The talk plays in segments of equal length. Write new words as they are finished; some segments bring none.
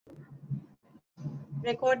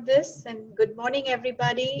record this. And good morning,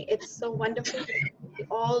 everybody. It's so wonderful to see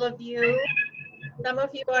all of you. Some of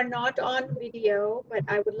you are not on video, but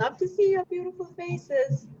I would love to see your beautiful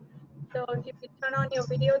faces. So if you could turn on your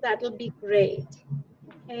video, that'll be great.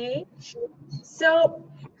 Okay. So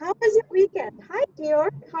how was your weekend? Hi,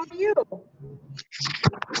 Georg. How are you?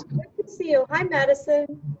 Good to see you. Hi, Madison.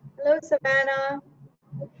 Hello, Savannah.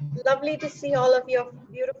 Lovely to see all of your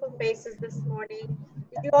beautiful faces this morning.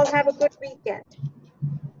 Did you all have a good weekend?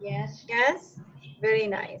 Yes. Yes? Very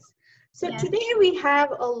nice. So Yeah. today we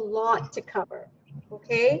have a lot to cover,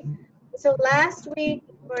 okay? So last week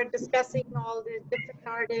we were discussing all the different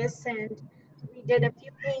artists and we did a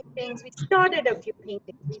few paintings. We started a few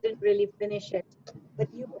paintings. We didn't really finish it,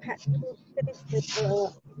 but you finished it,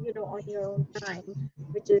 on your own time,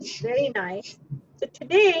 which is very nice. So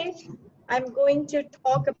today I'm going to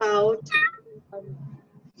talk about um,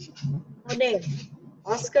 Monet,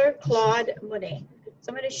 Oscar-Claude Monet. So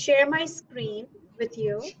I'm going to share my screen with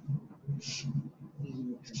you.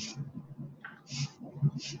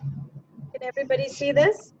 Can everybody see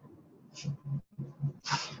this?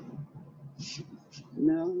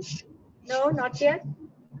 No. No, not yet.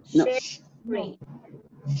 No. Share screen.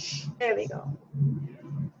 There we go.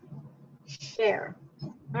 Share.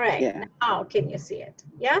 All right. Yeah. Now can you see it?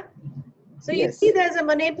 Yeah. So you Yes. see there's a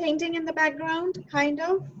Monet painting in the background, kind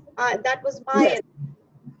of. That was my. Yes.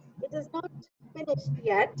 It is not finished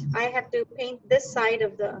yet. I have to paint this side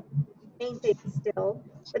of the painting still.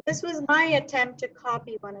 But this was my attempt to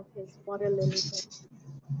copy one of his water lily paintings.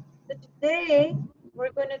 So today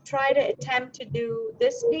we're going to try to attempt to do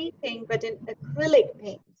this painting, but in acrylic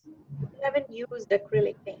paints. We haven't used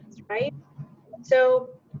acrylic paints, right? So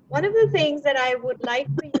one of the things that I would like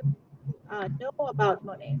for you to know about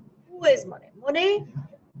Monet. Who is Monet? Monet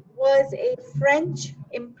was a French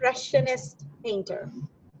Impressionist painter.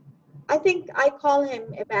 I think I call him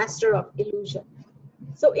a master of illusion.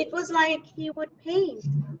 So it was like he would paint,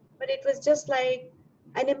 but it was just like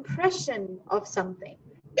an impression of something.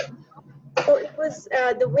 So it was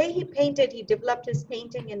the way he painted, he developed his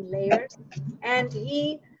painting in layers. And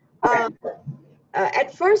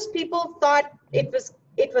at first people thought it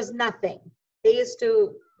was nothing. They used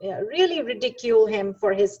to really ridicule him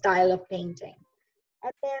for his style of painting.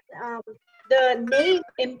 And then the name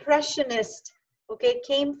Impressionist, okay,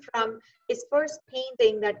 came from his first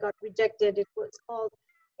painting that got rejected. It was called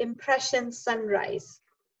Impression Sunrise.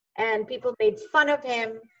 And people made fun of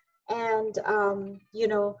him and,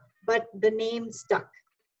 but the name stuck,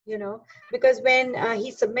 because when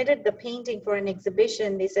he submitted the painting for an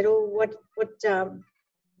exhibition, they said, oh, what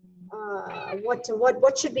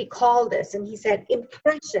should we call this? And he said,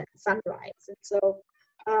 Impression Sunrise. And so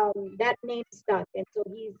that name stuck. And so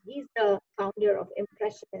he's the founder of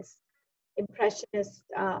Impressionist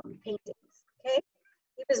paintings. Okay.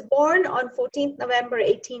 He was born on 14th November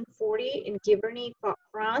 1840 in Giverny,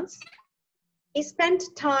 France. He spent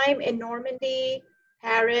time in Normandy,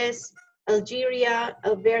 Paris, Algeria,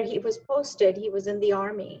 where he was posted. He was in the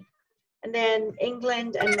army. And then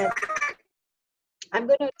England and I'm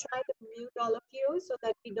going to try to mute all of you so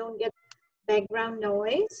that we don't get background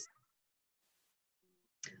noise.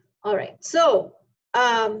 All right, so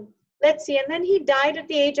let's see. And then he died at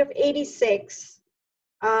the age of 86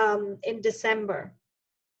 in December.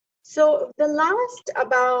 So the last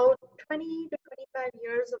about 20 to 25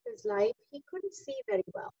 years of his life, he couldn't see very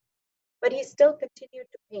well, but he still continued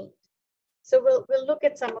to paint. So we'll look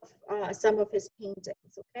at some of his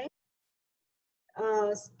paintings, okay?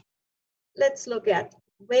 Let's look at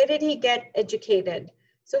where did he get educated.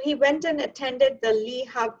 So he went and attended the Le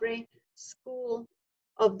Havre School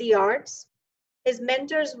of the Arts. His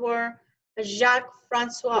mentors were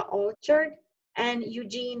Jacques-Francois Orchard and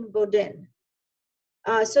Eugene Bodin.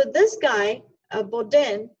 So this guy,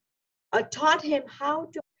 Bodin, taught him how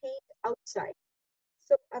to paint outside.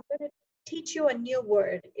 So I'm going to teach you a new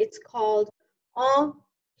word. It's called en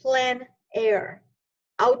plein air,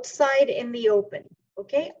 outside in the open.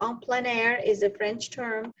 Okay, en plein air is a French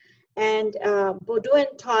term, and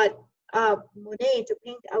Bodin taught Monet to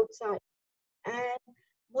paint outside. And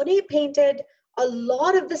Monet painted a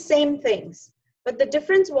lot of the same things, but the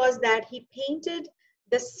difference was that he painted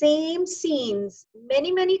the same scenes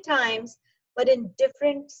many, many times, but in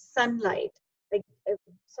different sunlight. Like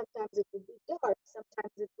sometimes it would be dark,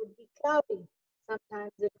 sometimes it would be cloudy,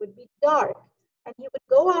 sometimes it would be dark. And he would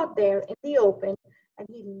go out there in the open, and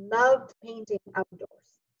he loved painting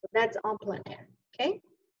outdoors. So that's en plein air, okay?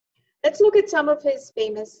 Let's look at some of his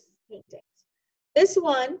famous paintings. This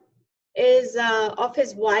one is of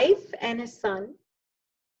his wife and his son.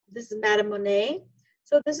 This is Madame Monet.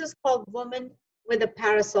 So this is called Woman with a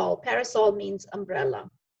parasol. Parasol means umbrella.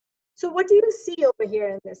 So what do you see over here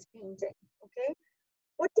in this painting? Okay,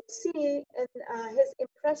 what you see in his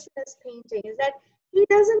impressionist painting is that he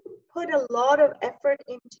doesn't put a lot of effort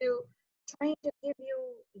into trying to give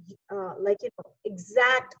you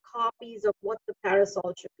exact copies of what the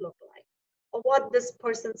parasol should look like, or what this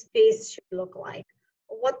person's face should look like,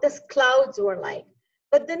 or what the clouds were like.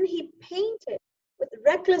 But then he painted with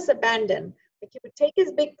reckless abandon. Like he would take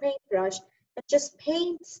his big paintbrush and just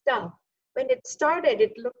paint stuff. When it started,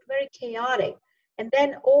 it looked very chaotic. And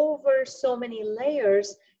then over so many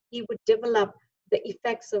layers, he would develop the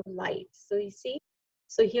effects of light. So you see,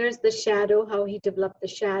 so here's the shadow, how he developed the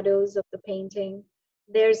shadows of the painting.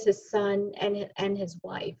 There's his son and his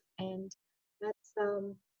wife. And that's,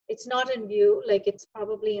 it's not in view, like it's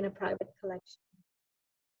probably in a private collection.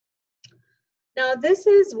 Now this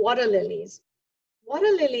is water lilies.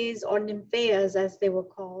 Water lilies, or nymphaeas as they were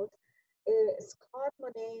called, is Claude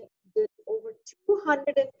Monet did over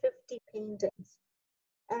 250 paintings.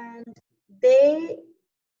 And they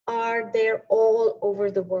are there all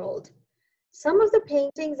over the world. Some of the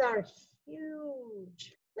paintings are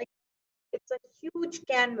huge, like it's a huge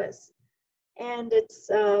canvas, and it's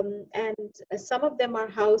and some of them are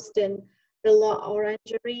housed in the La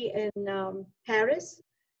Orangerie in Paris,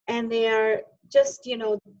 and they are just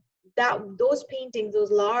that those paintings,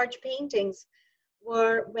 those large paintings,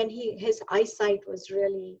 were when his eyesight was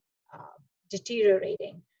really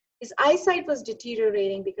deteriorating. His eyesight was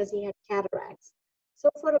deteriorating because he had cataracts. So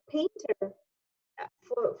for a painter,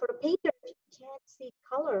 for a painter, if you can't see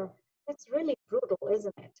color, that's really brutal,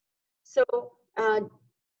 isn't it? So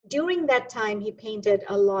during that time, he painted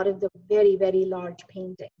a lot of the very, very large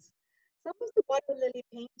paintings. Some of the water lily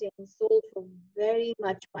paintings sold for very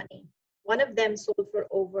much money. One of them sold for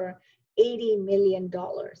over $80 million.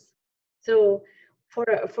 So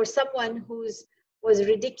for someone was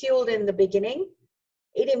ridiculed in the beginning,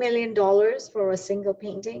 $80 million for a single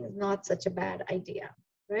painting is not such a bad idea,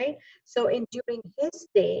 right? So during his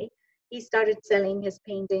day, he started selling his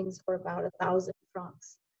paintings for about 1,000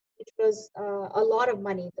 francs, which was a lot of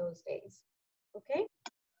money those days, okay?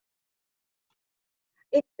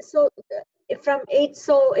 So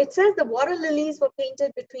it says the water lilies were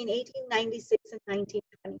painted between 1896 and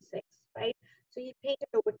 1926, right? So he painted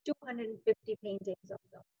over 250 paintings of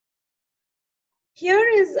them. Here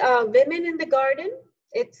is Women in the Garden.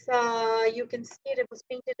 It's you can see it was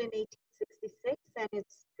painted in 1866, and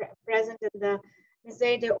it's present in the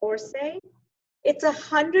Musée d'Orsay. It's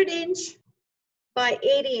 100-inch by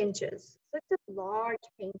 80 inches. So it's a large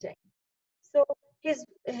painting. So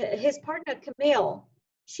his partner Camille,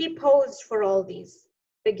 she posed for all these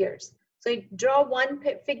figures. So he'd draw one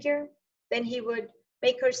figure, then he would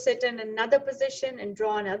make her sit in another position and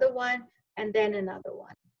draw another one, and then another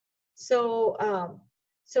one. So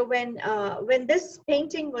so when this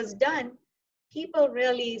painting was done, people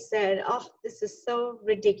really said, "Oh, this is so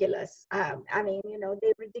ridiculous." I mean,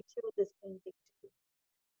 they ridiculed this painting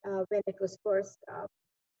too, when it was first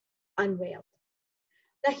unveiled.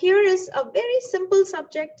 Now here is a very simple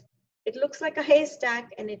subject. It looks like a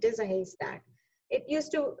haystack, and it is a haystack. It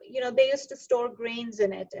used to, they used to store grains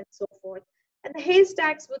in it and so forth. And the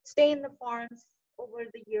haystacks would stay in the farms over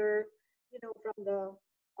the year, from the,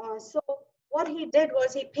 so what he did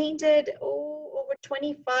was he painted, over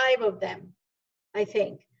 25 of them, I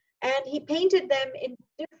think. And he painted them in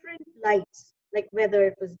different lights, like whether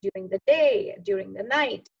it was during the day, during the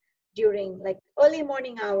night, during like early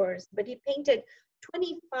morning hours. But he painted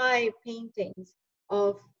 25 paintings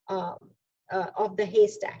of the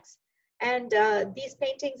haystacks. And these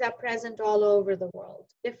paintings are present all over the world,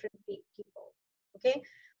 different people, okay?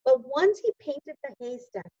 But once he painted the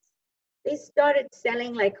haystacks, they started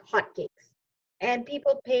selling like hotcakes. And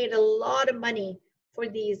people paid a lot of money for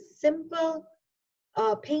these simple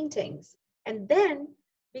paintings. And then,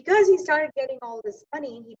 because he started getting all this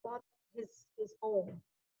money, he bought his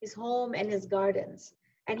home and his gardens.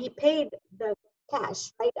 And he paid the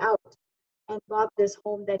cash right out and bought this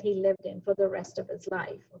home that he lived in for the rest of his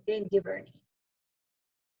life, okay, in Giverny.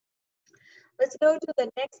 Let's go to the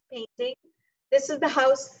next painting. This is the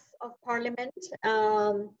House of Parliament.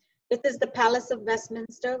 This is the Palace of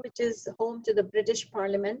Westminster, which is home to the British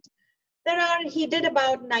Parliament. He did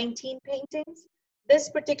about 19 paintings. This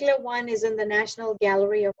particular one is in the National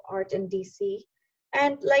Gallery of Art in DC.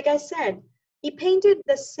 And like I said, he painted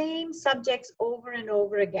the same subjects over and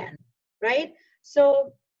over again, right?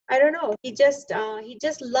 So I don't know, he just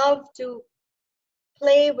loved to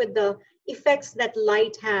play with the effects that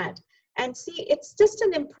light had. And see, it's just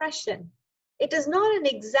an impression. It is not an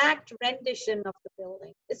exact rendition of the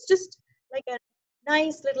building. It's just like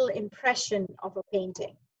nice little impression of a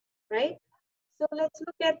painting, right? So let's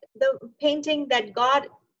look at the painting that got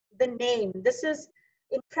the name. This is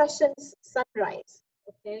Impressions Sunrise,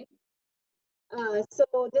 okay?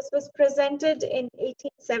 So this was presented in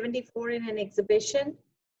 1874 in an exhibition.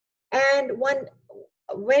 And one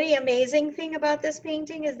very amazing thing about this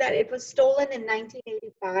painting is that it was stolen in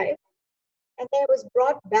 1985, and then it was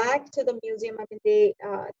brought back to the museum. I mean,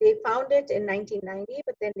 they found it in 1990,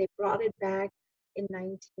 but then they brought it back in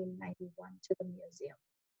 1991 to the museum.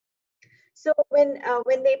 So when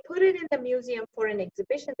they put it in the museum for an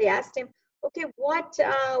exhibition, they asked him, okay, what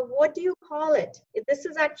do you call it? This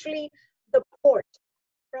is actually the port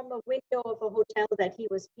from a window of a hotel that he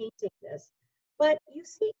was painting this. But you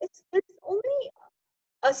see, it's only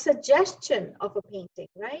a suggestion of a painting,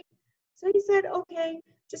 right? So he said, okay,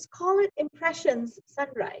 just call it Impressions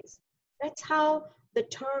Sunrise. That's how the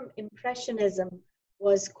term Impressionism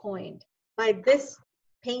was coined, by this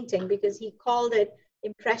painting, because he called it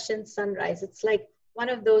Impressions Sunrise. It's like one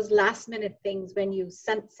of those last minute things when you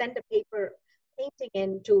send a paper painting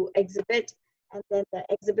in to exhibit, and then the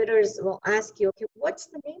exhibitors will ask you, okay, what's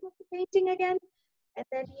the name of the painting again? And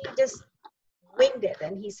then he just winged it,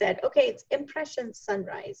 and he said, okay, it's Impressions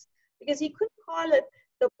Sunrise, because he couldn't call it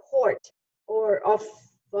the port or of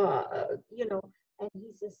you know, and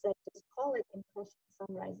he just said, just call it Impressions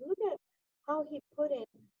Sunrise. Look at how he put in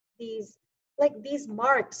these, like these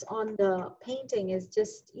marks on the painting is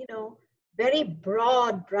just, you know, very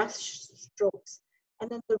broad brush strokes, and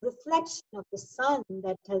then the reflection of the sun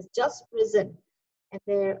that has just risen, and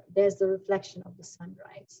there's the reflection of the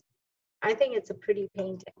sunrise. I think it's a pretty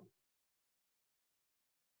painting.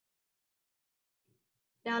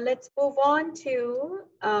 Now let's move on to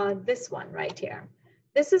this one right here.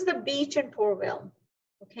 This is the beach in Portville,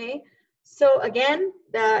 okay? So again,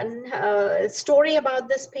 the story about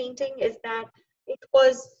this painting is that it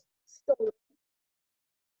was stolen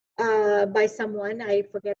by someone. I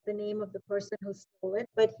forget the name of the person who stole it,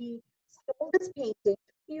 but he stole this painting,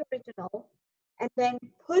 the original, and then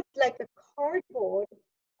put like a cardboard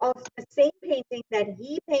of the same painting that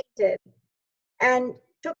he painted, and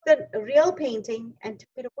took the real painting and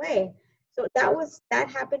took it away. So that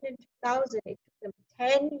happened in 2000. It took them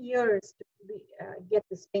 10 years to get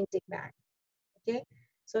this painting back. Okay,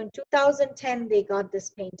 so in 2010 they got this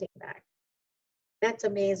painting back. That's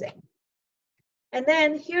amazing. And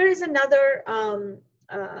then here is another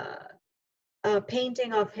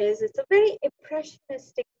painting of his. It's a very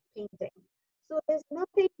impressionistic painting. So there's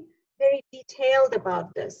nothing very detailed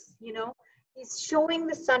about this, you know. He's showing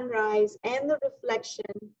the sunrise and the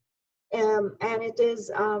reflection, and it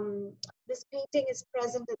is this painting is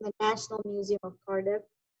present in the National Museum of Cardiff,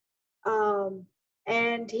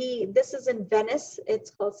 and this is in Venice.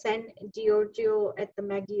 It's called San Giorgio at the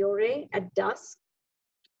Maggiore at dusk.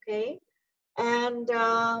 Okay, and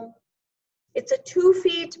it's a 2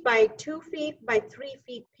 feet by 2 feet by 3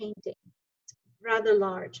 feet painting. It's rather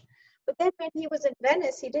large. But then when he was in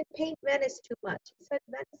Venice, he didn't paint Venice too much. He said,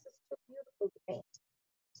 Venice is too beautiful to paint,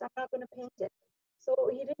 so I'm not going to paint it. So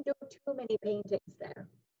he didn't do too many paintings there.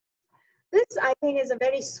 This, I think, is a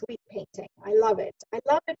very sweet painting. I love it. I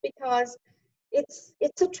love it because it's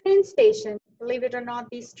a train station. Believe it or not,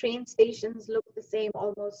 these train stations look the same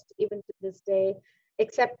almost even to this day,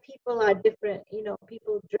 except people are different. You know,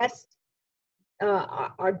 people dressed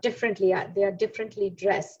are differently. They are differently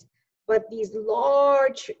dressed. But these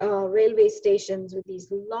large railway stations with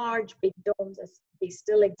these large big domes, they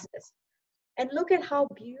still exist. And look at how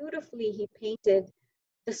beautifully he painted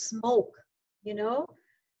the smoke, you know?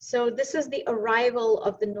 So this is the arrival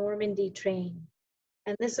of the Normandy train.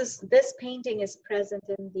 And this painting is present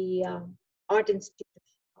in the Art Institute of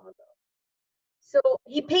Chicago. So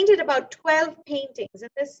he painted about 12 paintings,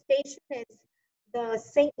 and this station is the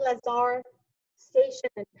Saint Lazare station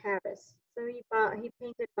in Paris. So he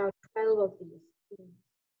painted about 12 of these scenes.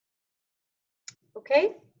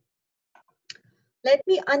 Okay? Let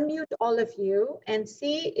me unmute all of you and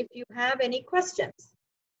see if you have any questions.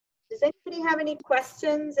 Does anybody have any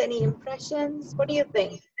questions, any impressions? What do you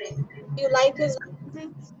think? Do you like his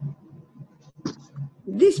paintings?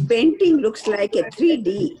 This painting looks like a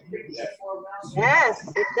 3D. Yes,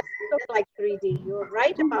 it does look like 3D. You're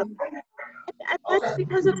right about that. And that's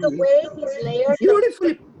because of the way he's layered.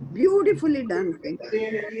 Beautifully done.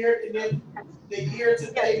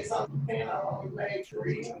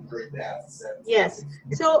 Yes.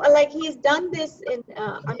 So like he's done this in,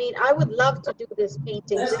 I mean, I would love to do this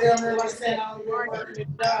painting. So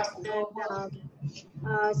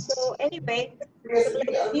anyway, so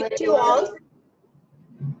let's mute you all.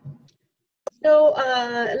 So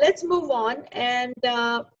let's move on, and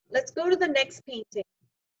let's go to the next painting.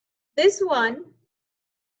 This one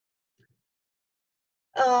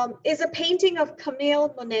is a painting of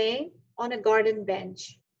Camille Monet on a garden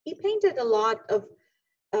bench. He painted a lot of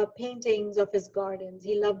paintings of his gardens.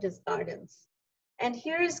 He loved his gardens. And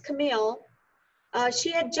here is Camille.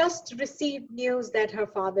 She had just received news that her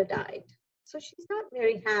father died. So she's not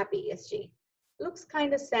very happy, is she? Looks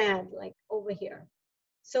kind of sad, like over here.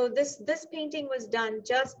 So this painting was done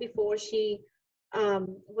just before she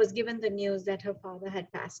was given the news that her father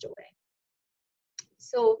had passed away.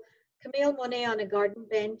 So Camille Monet on a garden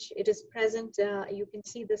bench. It is present. You can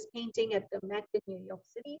see this painting at the Met in New York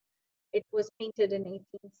City. It was painted in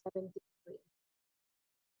 1873.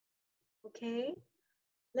 Okay,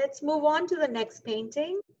 let's move on to the next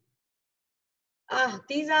painting.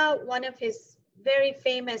 These are one of his very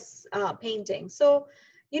famous paintings. So,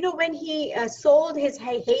 you know, when he sold his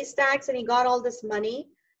haystacks and he got all this money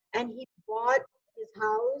and he bought his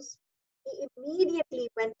house, he immediately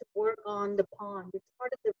went to work on the pond. It's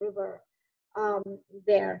part of the river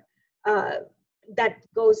there that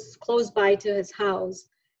goes close by to his house.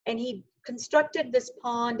 And he constructed this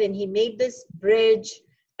pond and he made this bridge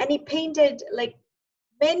and he painted like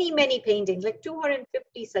many paintings, like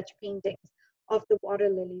 250 such paintings of the water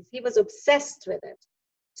lilies. He was obsessed with it.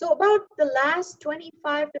 So about the last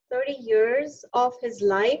 25 to 30 years of his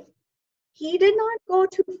life, he did not go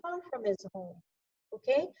too far from his home.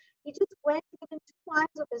 Okay, he just went within 2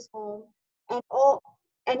 miles of his home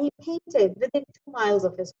and he painted within 2 miles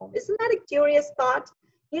of his home. Isn't that a curious thought?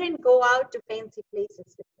 He didn't go out to fancy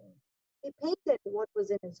places to paint. He painted what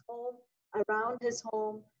was in his home, around his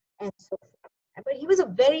home, and so forth. But he was a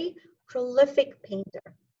very prolific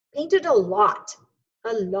painter. Painted a lot.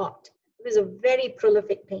 He was a very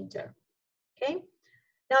prolific painter. Okay.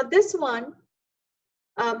 Now this one,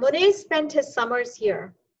 Monet spent his summers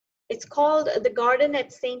here. It's called The Garden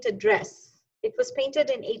at Saint Adresse. It was painted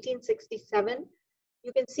in 1867.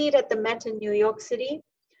 You can see it at the Met in New York City.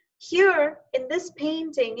 Here in this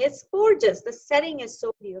painting, it's gorgeous. The setting is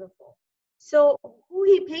so beautiful. So who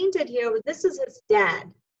he painted here, this is his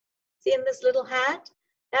dad. See in this little hat?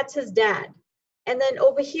 That's his dad. And then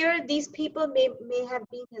over here, these people may have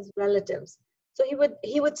been his relatives. So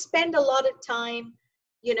he would spend a lot of time,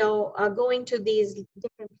 you know, going to these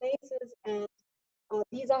different places. And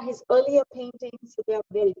these are his earlier paintings, so they are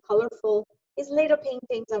very colorful. His later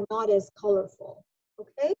paintings are not as colorful.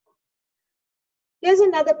 Okay. Here's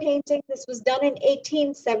another painting. This was done in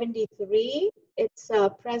 1873. It's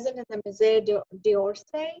present in the Musée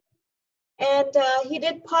d'Orsay. And he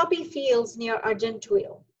did poppy fields near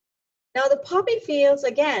Argenteuil. Now the poppy fields,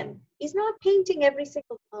 again, he's not painting every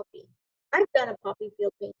single poppy. I've done a poppy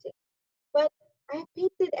field painting, but I've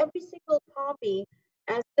painted every single poppy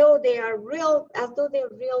as though they are real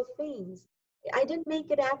things. I didn't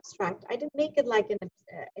make it abstract. I didn't make it like an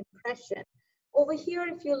impression. Over here,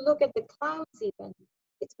 if you look at the clouds even,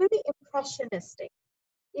 it's very impressionistic.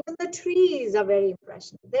 Even the trees are very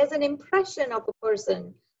impressionistic. There's an impression of a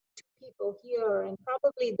person to people here, and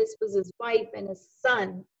probably this was his wife and his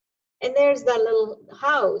son. And there's that little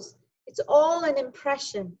house. It's all an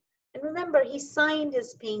impression. And remember, he signed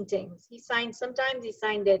his paintings. Sometimes he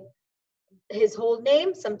signed it his whole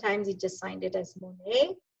name, sometimes he just signed it as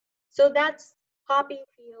Monet. So that's Poppy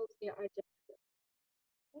Fields near Argenteuil.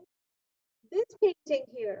 Okay. This painting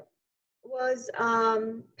here was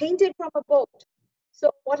painted from a boat. So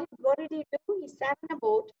what did he do? He sat in a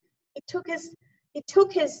boat. He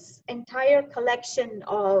took his entire collection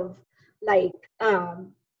of like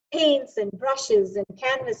paints and brushes and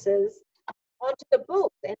canvases onto the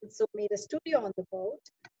boat, and so made a studio on the boat.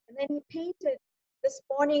 And then he painted this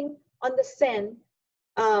morning on the Seine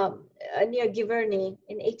near Giverny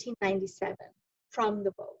in 1897 from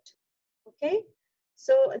the boat. Okay,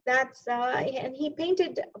 so that's and he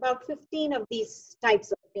painted about 15 of these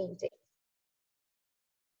types of paintings.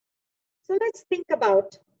 So let's think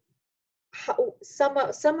about how some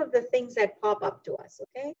of the things that pop up to us.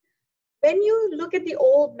 Okay. When you look at the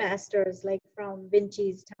old masters, like from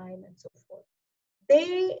Vinci's time and so forth,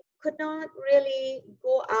 they could not really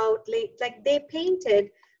go out like they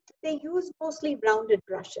painted, they used mostly rounded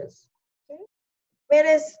brushes. Okay?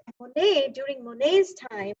 Whereas Monet, during Monet's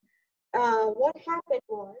time, what happened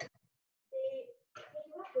was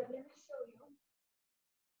let me show you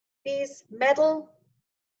these metal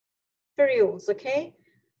ferrules, okay?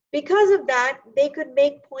 Because of that, they could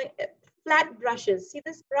make flat brushes. See,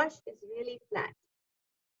 this brush is really flat.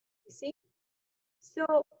 You see?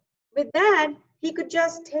 So with that, he could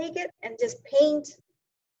just take it and just paint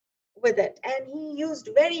with it. And he used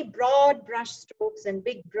very broad brush strokes and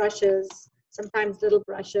big brushes, sometimes little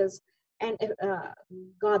brushes. and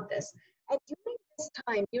got this. And during this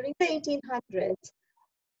time, during the 1800s,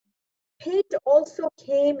 paint also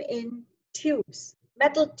came in tubes,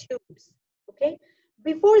 metal tubes, okay?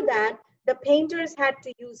 Before that, the painters had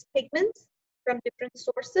to use pigments from different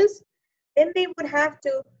sources. Then they would have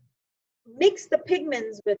to mix the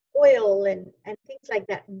pigments with oil and things like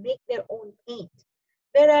that, make their own paint.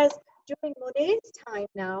 Whereas during Monet's time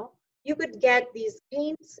now, you could get these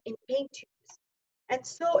paints in paint tubes. And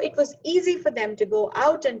so it was easy for them to go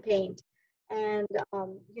out and paint. And,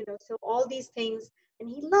 so all these things. And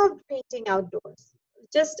he loved painting outdoors.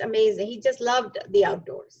 Just amazing. He just loved the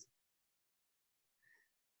outdoors.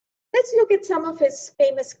 Let's look at some of his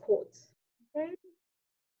famous quotes. Okay?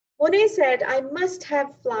 Monet said, "I must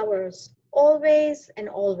have flowers always and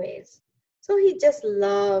always." So he just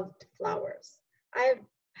loved flowers. I've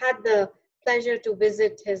had the pleasure to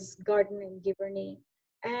visit his garden in Giverny,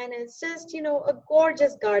 and it's just, a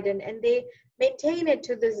gorgeous garden, and they maintain it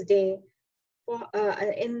to this day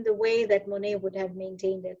in the way that Monet would have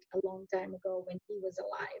maintained it a long time ago when he was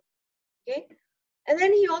alive. Okay? And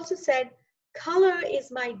then he also said, "Color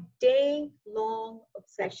is my day-long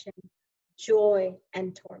obsession, joy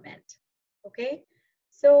and torment." Okay?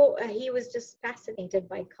 So he was just fascinated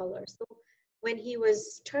by color. So when he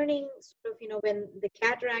was turning, sort of, when the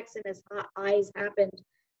cataracts in his eyes happened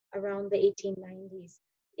around the 1890s,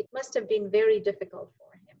 it must have been very difficult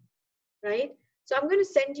for him, right? So I'm going to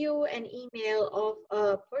send you an email of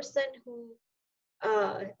a person who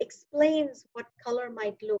explains what color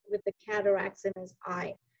might look with the cataracts in his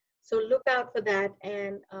eye. So look out for that,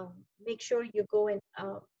 and make sure you go and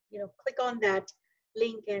click on that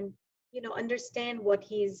link and understand what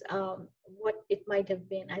what it might have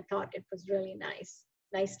been. I thought it was really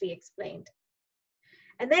nicely explained.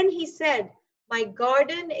 And then he said, "My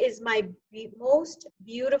garden is my most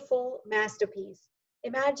beautiful masterpiece."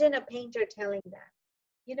 Imagine a painter telling that.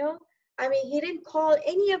 I mean, he didn't call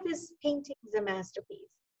any of his paintings a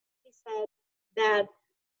masterpiece. He said that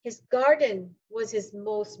his garden was his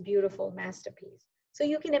most beautiful masterpiece. So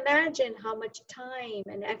you can imagine how much time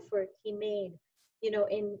and effort he made,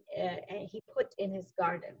 he put in his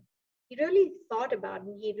garden. He really thought about it,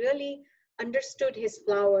 and he really understood his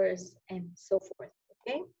flowers and so forth,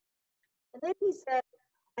 okay? And then he said,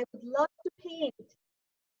 "I would love to paint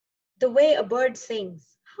the way a bird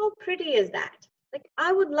sings." How pretty is that? Like,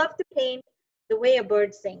 I would love to paint the way a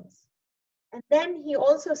bird sings. And then he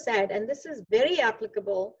also said, and this is very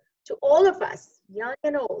applicable to all of us, young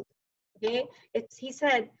and old, okay? He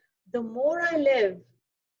said, "The more I live,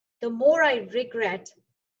 the more I regret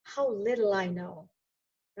how little I know,"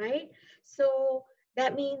 right? So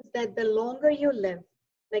that means that the longer you live,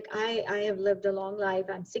 like I have lived a long life,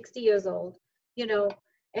 I'm 60 years old,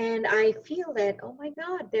 and I feel that, oh my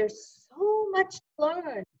God, there's so much to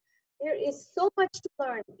learn. There is so much to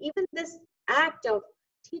learn. Even this act of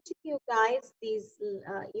teaching you guys these,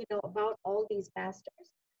 about all these masters,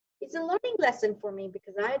 it's a learning lesson for me,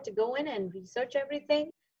 because I had to go in and research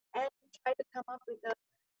everything and try to come up with a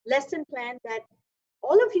lesson plan that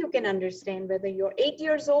all of you can understand, whether you're 8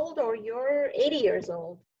 years old or you're 80 years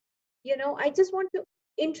old. I just want to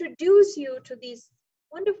introduce you to these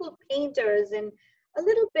wonderful painters and a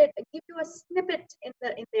little bit, give you a snippet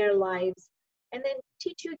in their lives, and then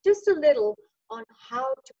teach you just a little on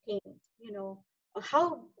how to paint, or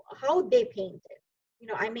how they painted.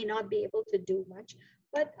 I may not be able to do much,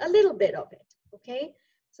 but a little bit of it, okay?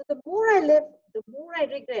 So the more I live, the more I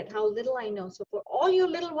regret how little I know. So for all you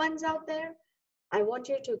little ones out there, I want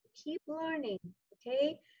you to keep learning,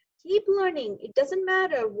 okay? Keep learning. It doesn't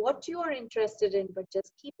matter what you are interested in, but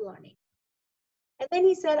just keep learning. And then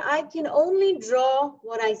he said, "I can only draw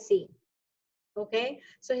what I see." Okay?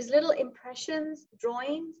 So his little impressions,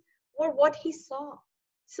 drawings, were what he saw.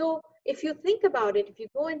 So if you think about it, if you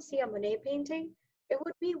go and see a Monet painting, it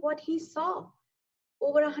would be what he saw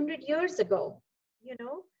over 100 years ago,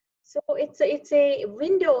 So it's a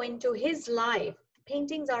window into his life.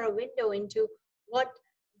 Paintings are a window into what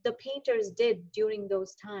the painters did during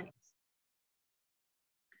those times.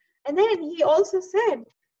 And then he also said,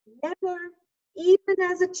 "Never, even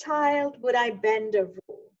as a child, would I bend a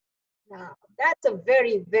rule." Now, that's a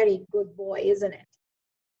very, very good boy, isn't it?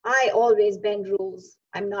 I always bend rules.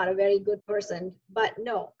 I'm not a very good person, but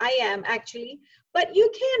no, I am actually. But you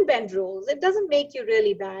can bend rules. It doesn't make you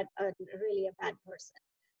really bad, really a bad person.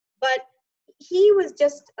 But he was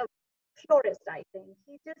just a purist, I think.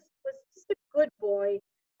 He just was just a good boy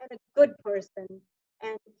and a good person.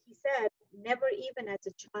 And he said, "Never even as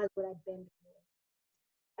a child would I bend a rule."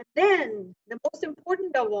 And then, the most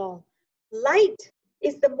important of all, light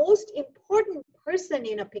is the most important person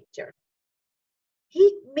in a picture.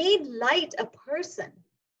 He made light a person.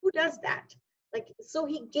 Who does that? Like, so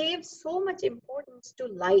he gave so much importance to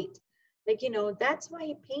light. Like, that's why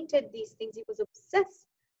he painted these things. He was obsessed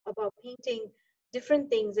about painting different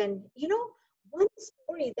things. And, one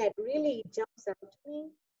story that really jumps out to me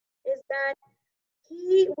is that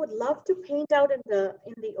he would love to paint out in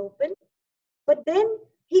the open, but then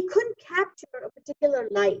he couldn't capture a particular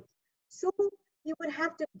light. So he would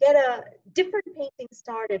have to get a different painting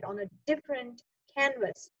started on a different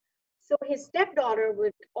canvas. So his stepdaughter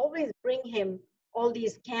would always bring him all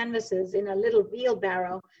these canvases in a little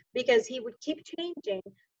wheelbarrow because he would keep changing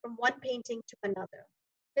from one painting to another.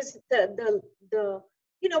 Because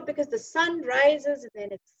because the sun rises and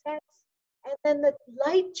then it sets, and then the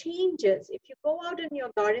light changes. If you go out in your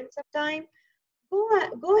garden sometime,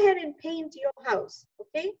 go ahead and paint your house,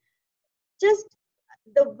 okay? Just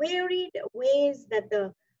the varied ways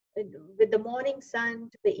that with the morning sun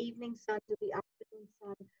to the evening sun to the afternoon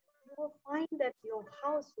sun, you will find that your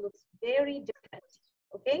house looks very different,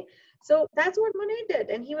 okay? So that's what Monet did,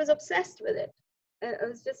 and he was obsessed with it. It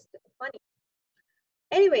was just funny.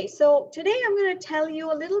 Anyway, so today I'm going to tell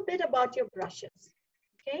you a little bit about your brushes,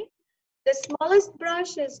 okay? The smallest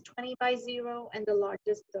brush is 20 by 0 and the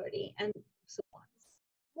largest 30, and so on.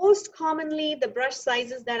 Most commonly, the brush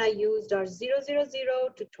sizes that I used are 000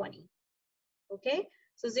 to 20, okay?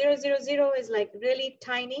 So 000 is like really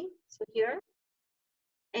tiny, so here,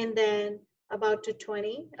 and then about to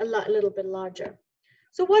 20, a little bit larger.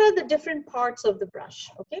 So what are the different parts of the brush?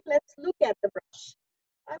 Okay, let's look at the brush.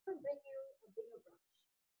 I'm going to bring you a bigger brush.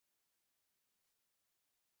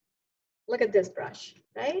 Look at this brush,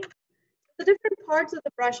 right? The different parts of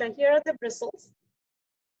the brush are, here are the bristles.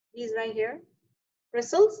 These right here,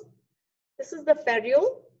 bristles. This is the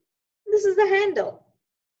ferrule. This is the handle,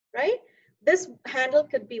 right? This handle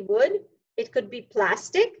could be wood. It could be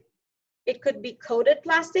plastic. It could be coated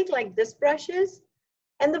plastic like this brush is.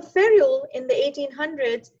 And the ferrule in the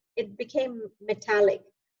 1800s, it became metallic.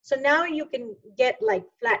 So now you can get like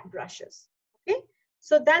flat brushes, okay?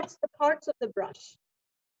 So that's the parts of the brush.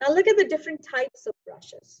 Now look at the different types of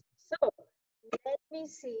brushes. So let me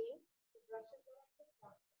see the brushes that I can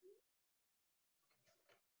talk to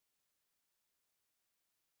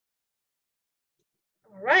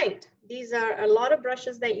you. All right, these are a lot of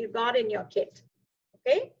brushes that you got in your kit,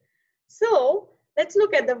 okay? So let's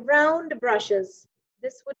look at the round brushes.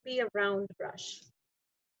 This would be a round brush.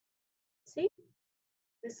 See,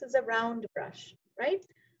 this is a round brush, right?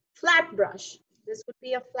 Flat brush, this would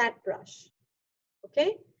be a flat brush,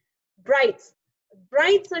 okay? Brights,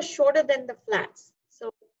 brights are shorter than the flats. So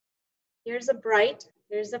here's a bright,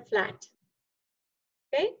 here's a flat,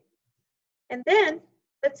 okay? And then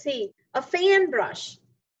let's see, a fan brush.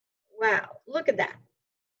 Wow, look at that.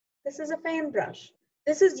 This is a fan brush.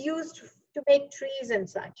 This is used to make trees and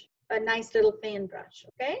such, a nice little fan brush,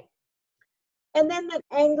 okay? And then an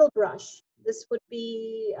angle brush. This would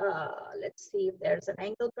be, let's see if there's an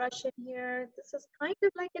angle brush in here. This is kind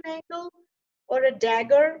of like an angle or a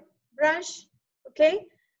dagger brush, okay?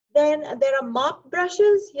 Then there are mop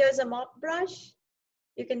brushes. Here's a mop brush.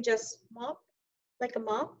 You can just mop like a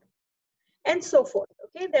mop and so forth,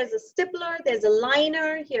 okay? There's a stippler, there's a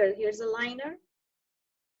liner here. Here's a liner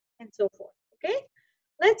and so forth, okay?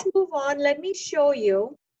 Let's move on. Let me show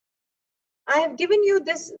you. I have given you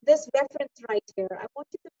this reference right here. I want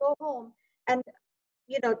you to go home and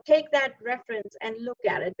take that reference and look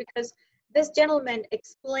at it, because this gentleman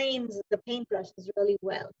explains the paintbrushes really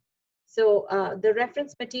well. So the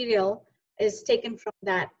reference material is taken from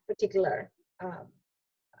that particular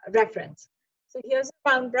reference. So here's a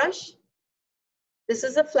round brush. This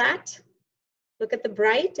is a flat. Look at the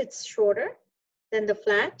bright, it's shorter than the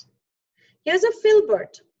flat. Here's a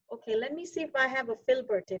filbert. Okay, let me see if I have a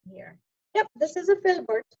filbert in here. Yep, this is a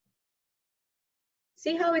filbert.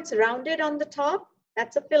 See how it's rounded on the top?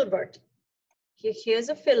 That's a filbert. Here's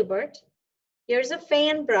a filbert. Here's a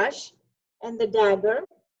fan brush and the dagger,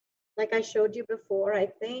 like I showed you before, I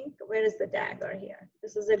think. Where is the dagger here?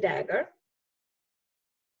 This is a dagger.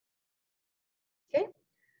 Okay.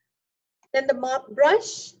 Then the mop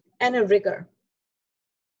brush and a rigger.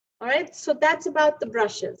 All right, so that's about the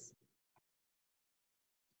brushes.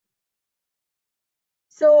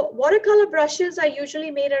 So watercolor brushes are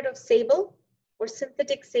usually made out of sable or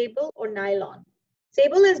synthetic sable or nylon.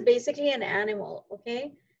 Sable is basically an animal,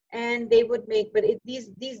 okay? And they would make, but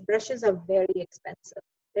these brushes are very expensive,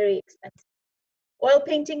 very expensive. Oil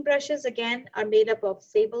painting brushes, again, are made up of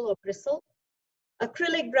sable or bristle.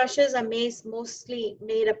 Acrylic brushes are mostly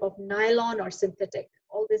made up of nylon or synthetic.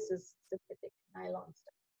 All this is synthetic nylon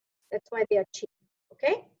stuff. That's why they are cheap,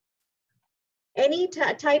 okay? Any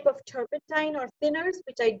type of turpentine or thinners,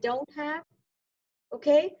 which I don't have,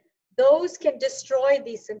 okay, those can destroy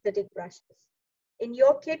these synthetic brushes. In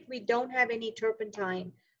your kit, we don't have any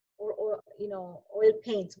turpentine or you know, oil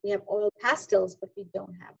paints. We have oil pastels, but we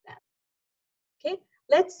don't have that. Okay,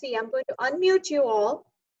 let's see. I'm going to unmute you all.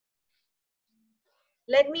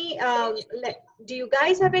 Let me, do you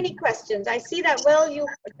guys have any questions? I see that, well, you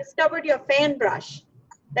discovered your fan brush.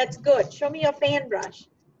 That's good. Show me your fan brush.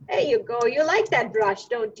 There you go. You like that brush,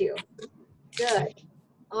 don't you? Good.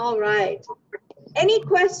 All right. Any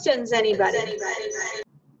questions, anybody?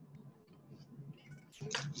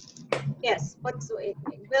 Yes, what's it?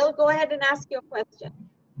 Will, go ahead and ask your question.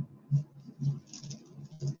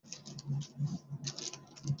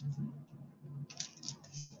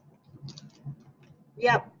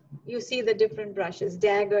 Yep, you see the different brushes,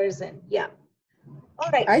 daggers, and yeah. All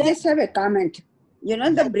right. I just have a comment. You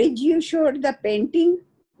know, the bridge you showed, the painting,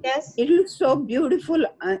 Yes. it looks so beautiful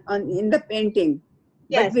in the painting.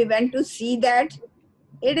 Yes. But we went to see that.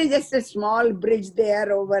 It is just a small bridge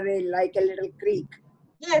there over like a little creek.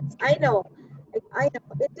 Yes, I know. I know.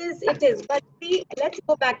 It is. But see, let's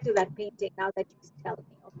go back to that painting now that you tell me,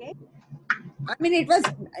 okay? I mean,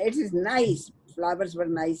 it is nice. Flowers were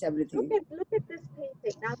nice, everything. Look at this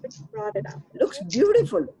painting now that you brought it up. Looks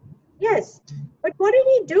beautiful. Yes, but what did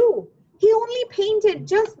he do? He only painted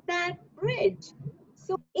just that bridge.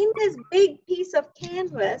 So in this big piece of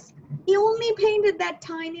canvas, he only painted that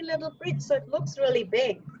tiny little bridge, so it looks really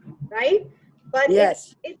big, right? But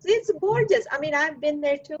yes, it's gorgeous. I mean, I've been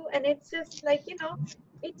there too, and it's just like, you know,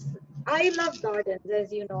 I love gardens,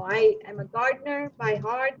 as you know. I am a gardener by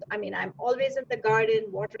heart. I mean, I'm always in the garden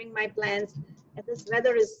watering my plants, and this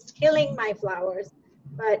weather is killing my flowers,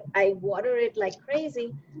 but I water it like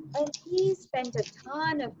crazy. And he spent a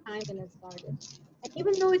ton of time in his garden. And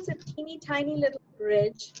even though it's a teeny tiny little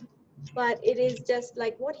bridge, but it is just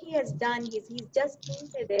like what he has done, he's just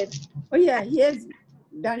painted it. Oh yeah, he has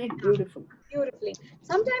done it beautiful. Beautifully.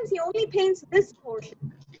 Sometimes he only paints this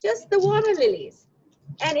portion, just the water lilies.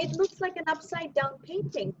 And it looks like an upside down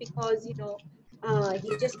painting because, you know,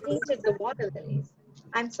 he just painted the water lilies.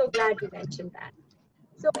 I'm so glad you mentioned that.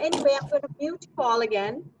 So anyway, I'm going to mute you all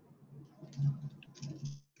again.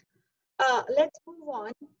 Let's move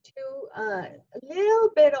on to a little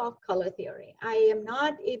bit of color theory. I am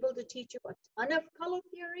not able to teach you a ton of color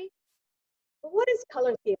theory, but what is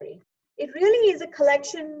color theory? It really is a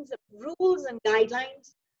collection of rules and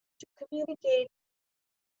guidelines to communicate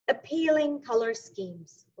appealing color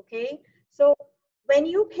schemes, okay? So when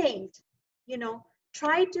you paint, you know,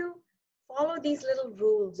 try to follow these little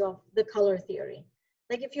rules of the color theory.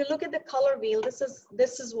 Like if you look at the color wheel, this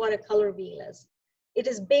is what a color wheel is. It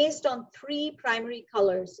is based on 3 primary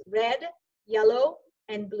colors: red, yellow,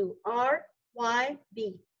 and blue. R, Y,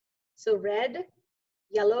 B. So red,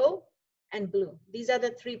 yellow, and blue. These are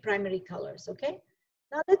the 3 primary colors, okay?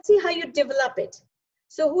 Now let's see how you develop it.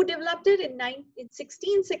 So who developed it? In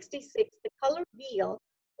 1666, the color wheel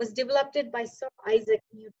was developed by Sir Isaac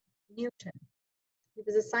Newton. He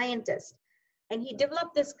was a scientist, and he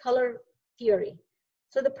developed this color theory.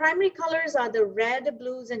 So the primary colors are the red,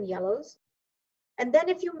 blues, and yellows. And then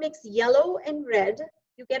if you mix yellow and red,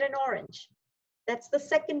 you get an orange. That's the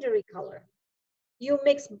secondary color. You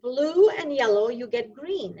mix blue and yellow, you get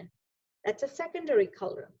green. That's a secondary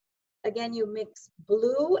color. Again, you mix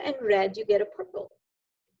blue and red, you get a purple.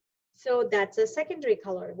 So that's a secondary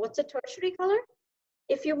color. What's a tertiary color?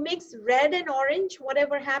 If you mix red and orange,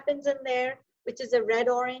 whatever happens in there, which is a red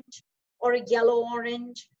orange or a yellow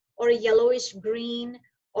orange or a yellowish green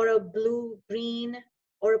or a blue green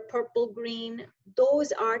or a purple green,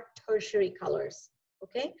 those are tertiary colors,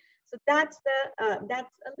 okay? So that's a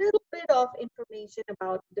little bit of information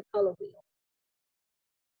about the color wheel.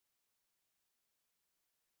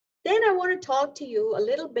 Then I want to talk to you a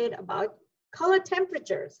little bit about color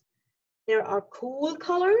temperatures. There are cool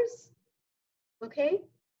colors, okay?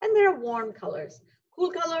 And there are warm colors.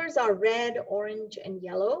 Cool colors are red, orange, and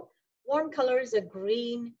yellow. Warm colors are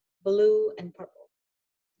green, blue, and purple.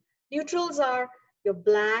 Neutrals are your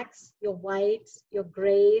blacks, your whites, your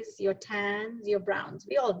grays, your tans, your browns.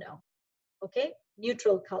 We all know, okay?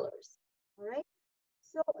 Neutral colors, all right?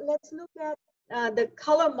 So let's look at the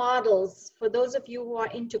color models. For those of you who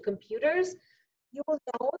are into computers, you will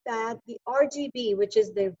know that the RGB, which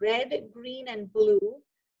is the red, green, and blue,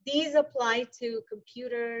 these apply to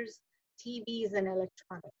computers, TVs, and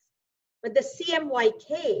electronics. But the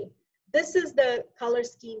CMYK, this is the color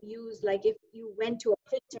scheme used, like if you went to a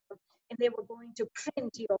printer and they were going to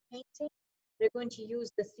print your painting, they're going to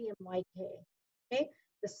use the CMYK, okay?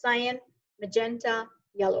 The cyan, magenta,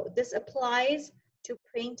 yellow. This applies to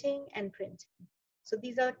painting and printing. So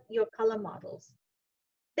these are your color models.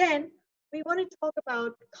 Then we want to talk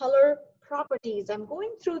about color properties. I'm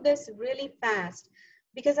going through this really fast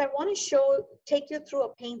because I want to take you through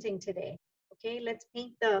a painting today. Okay, let's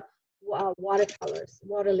paint the watercolors,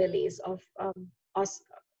 water lilies of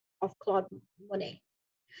Claude Monet.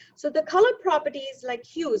 So the color properties like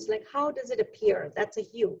hues, like how does it appear? That's a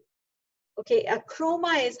hue. Okay, a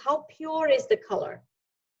chroma is how pure is the color.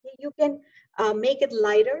 You can make it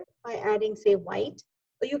lighter by adding, say, white,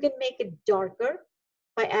 or you can make it darker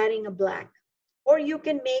by adding a black, or you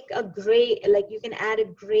can make a gray, like you can add a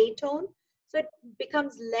gray tone, so it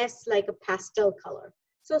becomes less like a pastel color.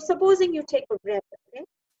 So supposing you take a red, okay,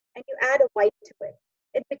 and you add a white to it,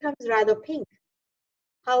 it becomes rather pink.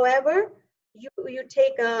 However, you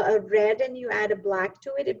take a red and you add a black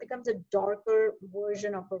to it, it becomes a darker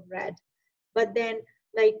version of a red. But then,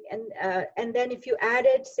 like, and then if you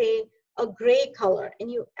added, say, a gray color,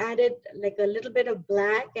 and you added like a little bit of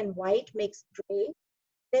black and white makes gray,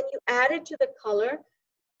 then you add it to the color.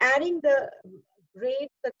 Adding the gray to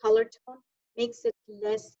the color tone makes it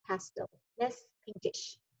less pastel, less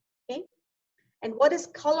pinkish. Okay. And what is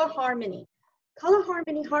color harmony? Color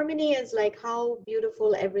harmony is like how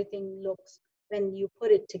beautiful everything looks when you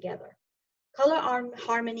put it together. Color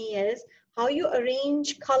harmony is how you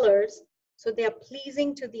arrange colors so they are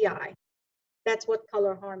pleasing to the eye. That's what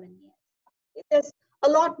color harmony is. There's a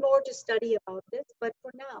lot more to study about this, but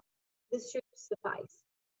for now, this should suffice.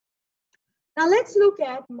 Now let's look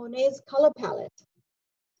at Monet's color palette.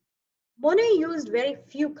 Monet used very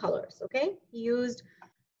few colors, okay?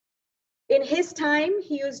 In his time,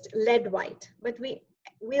 he used lead white, but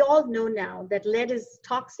we all know now that lead is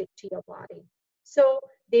toxic to your body. So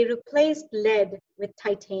they replaced lead with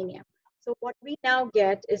titanium. So what we now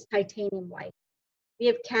get is titanium white. We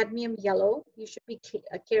have cadmium yellow. You should be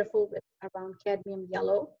careful around cadmium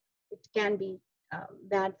yellow. It can be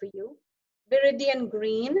bad for you. Viridian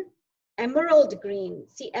green, emerald green.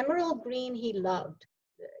 See, emerald green he loved.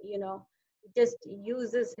 You know, he just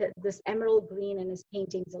uses this emerald green in his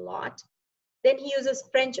paintings a lot. Then he uses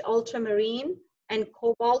French ultramarine and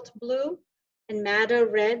cobalt blue and madder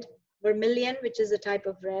red, vermilion, which is a type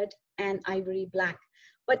of red, and ivory black.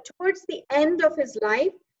 But towards the end of his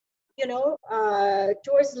life, you know,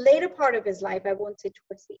 towards the later part of his life, I won't say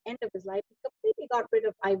towards the end of his life, he completely got rid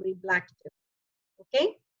of ivory black too.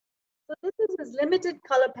 Okay? So this is his limited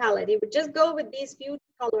color palette. He would just go with these few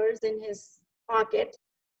colors in his pocket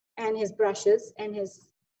and his brushes and his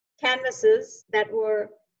canvases that were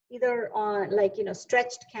either on, like, you know,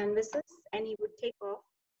 stretched canvases, and he would take off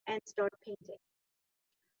and start painting.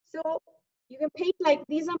 So you can paint, like,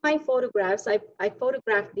 these are my photographs. I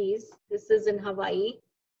photographed these. This is in Hawaii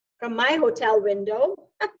from my hotel window,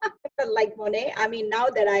 like Monet. I mean, now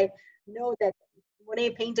that I know that Monet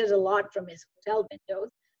painted a lot from his hotel windows,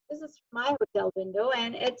 this is my hotel window,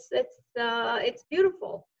 and it's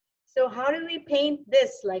beautiful. So how do we paint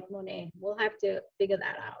this like Monet? We'll have to figure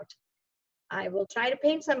that out. I will try to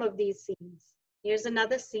paint some of these scenes. Here's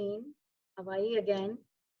another scene, Hawaii again,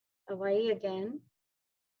 Hawaii again.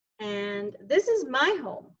 And this is my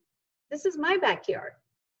home. This is my backyard.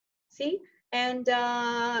 See? And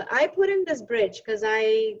I put in this bridge because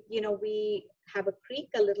we have a creek,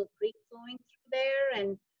 a little creek flowing through there.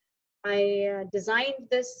 And I designed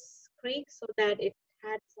this creek so that it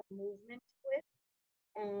had some movement to it.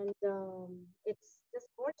 And it's just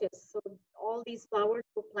gorgeous. So all these flowers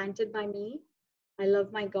were planted by me. I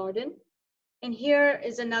love my garden. And here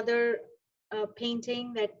is another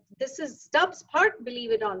painting that this is Stubbs Park,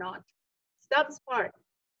 believe it or not. Stubbs Park.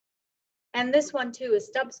 And this one too is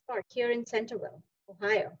Stubbs Park here in Centerville,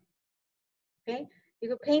 Ohio. Okay, you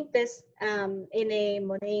could paint this in a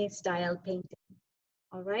Monet style painting.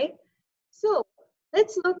 All right, so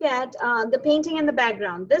let's look at the painting in the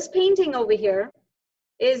background. This painting over here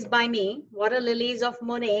is by me, Water Lilies of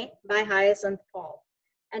Monet by Hyacinth Paul.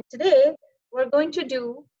 And today we're going to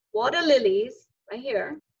do Water Lilies right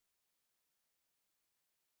here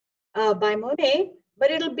by Monet,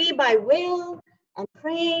 but it'll be by Will and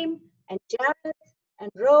Frame and Jarrett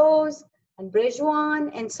and Rose and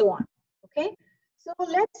Brejuan and so on. Okay, so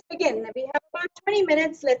let's begin. We have about 20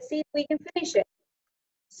 minutes. Let's see if we can finish it.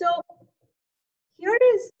 So here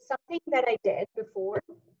is something that I did before.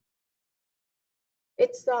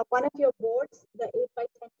 It's one of your boards, the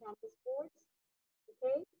 8x10 canvas boards.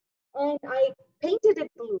 Okay, and I painted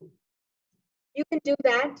it blue. You can do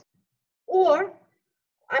that, or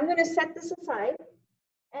I'm going to set this aside,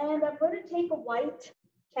 and I'm going to take a white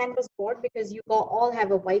canvas board because you all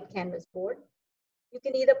have a white canvas board. You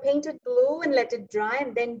can either paint it blue and let it dry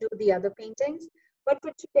and then do the other paintings, But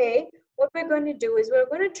for today, what we're going to do is we're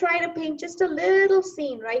going to try to paint just a little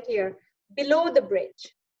scene right here below the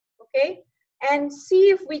bridge, okay? And see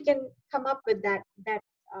if we can come up with that painting.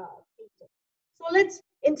 So let's,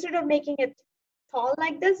 instead of making it tall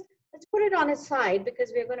like this, let's put it on its side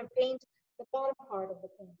because we're going to paint the bottom part of the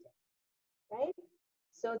painting, right?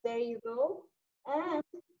 So there you go. And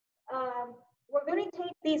we're going to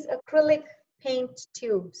take these acrylic paint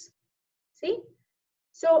tubes. See?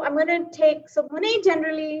 So I'm going to take, so Monet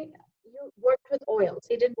generally worked with oils.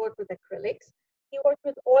 He didn't work with acrylics. He worked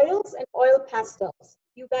with oils and oil pastels.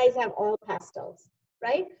 You guys have oil pastels,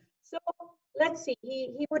 right? So let's see,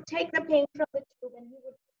 he would take the paint from the tube and he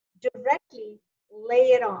would directly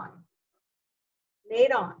lay it on. Lay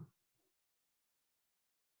it on.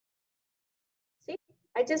 See,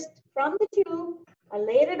 I just, from the tube, I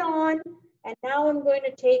laid it on, and now I'm going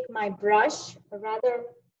to take my brush, or rather,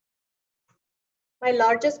 my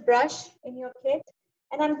largest brush in your kit,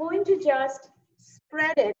 and I'm going to just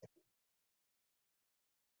spread it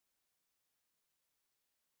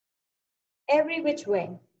every which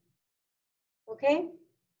way, okay?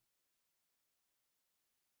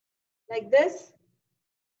 Like this,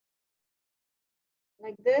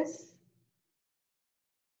 like this.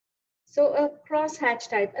 So a crosshatch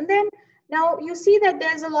type. And then now you see that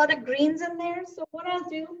there's a lot of greens in there. So what I'll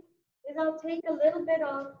do is I'll take a little bit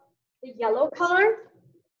of the yellow color.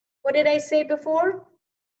 What did I say before?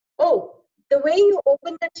 Oh, the way you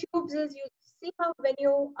open the tubes is you see how when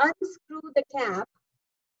you unscrew the cap,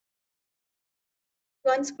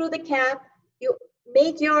 you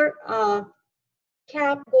make your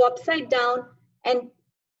cap go upside down and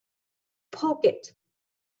poke it.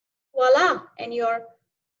 Voila, and your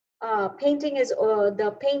painting is,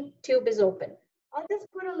 the paint tube is open. I'll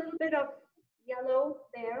just put a little bit of yellow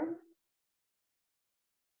there.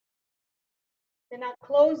 Then I'll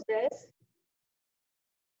close this.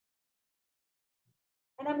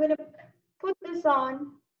 And I'm going to put this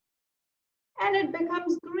on and it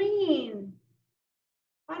becomes green.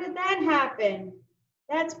 How did that happen?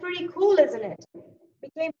 That's pretty cool, isn't it?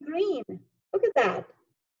 It became green. Look at that.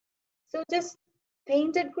 So just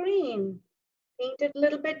paint it green, paint it a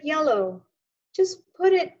little bit yellow. Just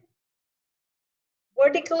put it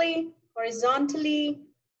vertically, horizontally,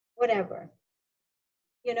 whatever.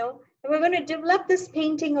 You know, and we're going to develop this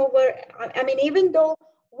painting over, I mean, even though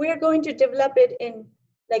we're going to develop it in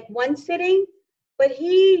like one sitting, but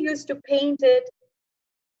he used to paint it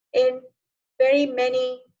in very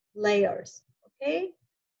many layers, okay?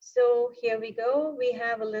 So here we go. We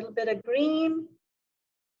have a little bit of green.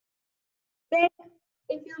 Then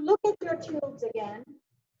if you look at your tubes again,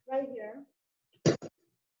 right here,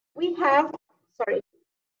 we have,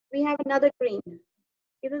 we have another green.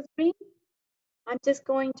 See this green? I'm just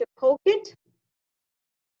going to poke it,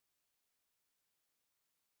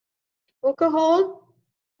 poke a hole,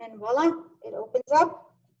 and voila, it opens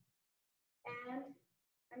up. And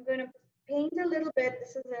I'm going to paint a little bit.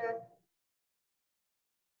 This is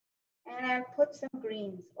and I put some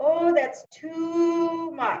greens. Oh, that's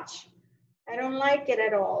too much. I don't like it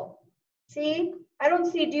at all. See, I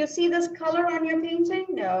don't see, do you see this color on your painting?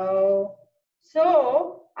 No.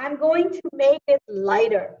 So I'm going to make it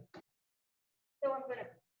lighter. So I'm going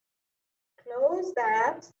to close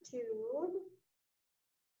that tube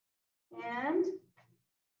and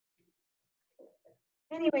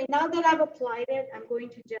anyway, now that I've applied it, I'm going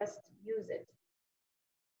to just use it.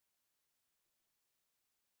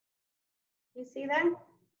 You see that?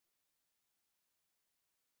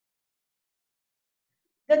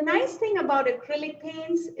 The nice thing about acrylic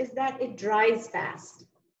paints is that it dries fast.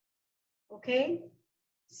 Okay?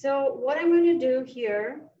 So what I'm going to do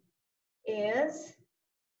here is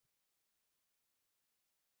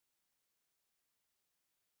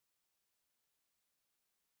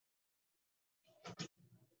I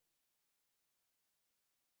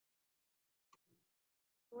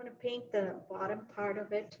want to paint the bottom part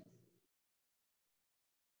of it.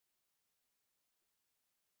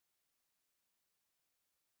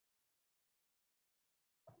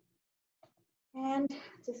 And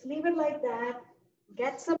just leave it like that.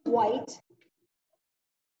 Get some white.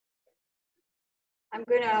 I'm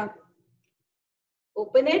going to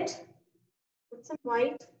open it, put some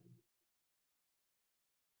white.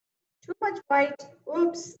 Too much white,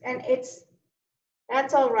 oops, and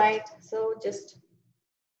that's all right. So just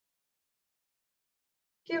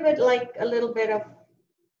give it like a little bit of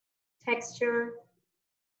texture.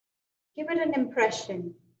 Give it an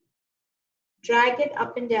impression. Drag it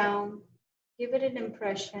up and down. Give it an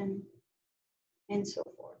impression, and so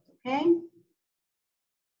forth, okay?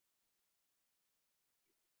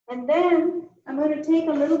 And then I'm going to take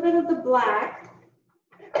a little bit of the black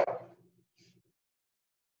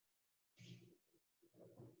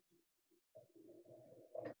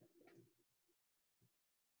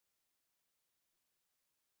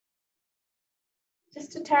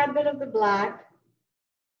just a tad bit of the black.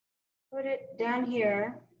 Put it down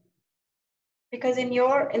here. Because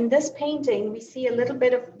in this painting, we see a little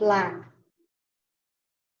bit of black.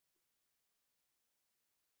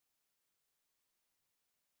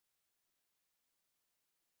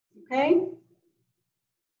 Okay?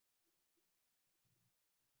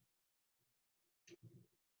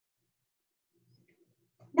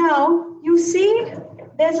 Now, you see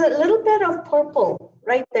there's a little bit of purple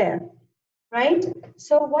right there, right?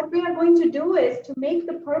 So what we are going to do is to make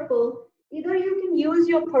the purple, either you can use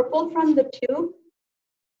your purple from the tube.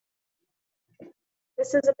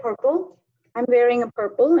 This is a purple. I'm wearing a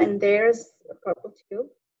purple and there's a purple tube.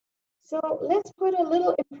 So let's put a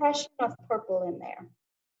little impression of purple in there.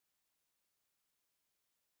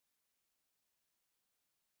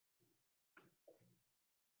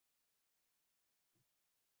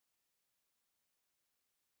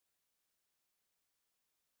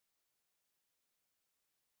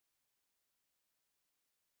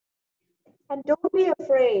 And don't be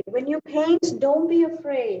afraid. When you paint, don't be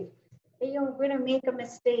afraid that you're going to make a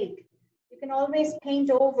mistake. You can always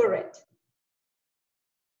paint over it.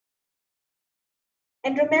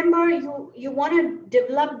 And remember, you want to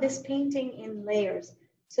develop this painting in layers.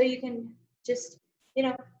 So you can just,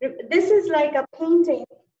 this is like a painting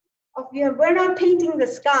of, we're not painting the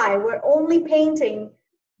sky. We're only painting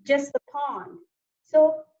just the pond.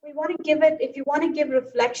 So we want to give it, if you want to give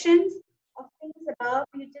reflections of things above,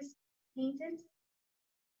 you just paint it.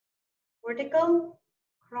 Vertical,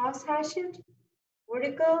 cross hash it,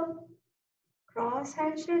 vertical, cross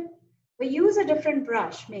hash it. We use a different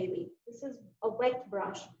brush maybe. This is a wet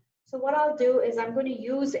brush. So what I'll do is I'm going to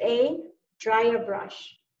use a drier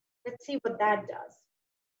brush. Let's see what that does.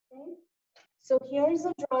 Okay. So here's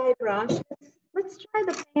a dry brush. Let's try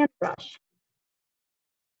the fan brush.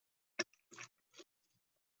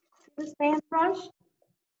 See this fan brush?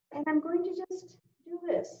 And I'm going to just do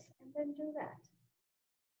this and then do that.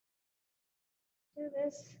 Do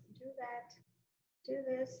this, do that, do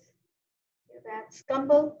this, do that.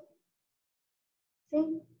 Scumble.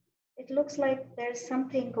 See, it looks like there's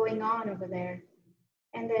something going on over there.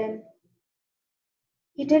 And then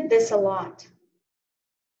he did this a lot.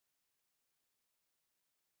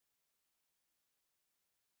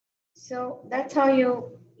 So that's how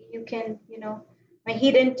you can,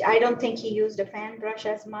 I don't think he used a fan brush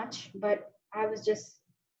as much, but I was just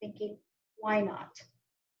thinking, why not?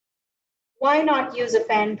 Why not use a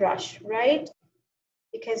fan brush, right?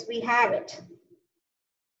 Because we have it.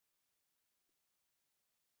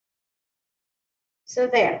 So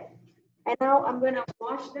there. And now I'm going to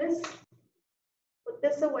wash this, put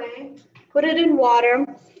this away, put it in water.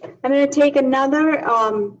 I'm going to take another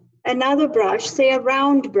brush, say a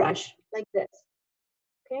round brush like this.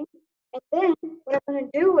 Okay. And then what I'm going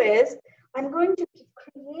to do is I'm going to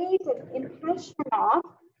create an impression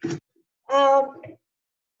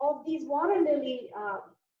of these water lily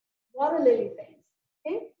things.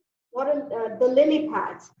 Okay. The lily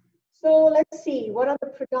pads. So let's see, what are the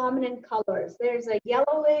predominant colors? There's a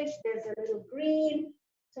yellowish, there's a little green.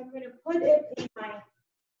 So I'm going to put it in my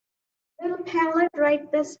little palette,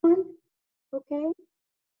 right? This one, okay?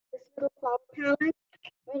 This little flower palette.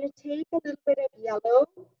 I'm going to take a little bit of yellow,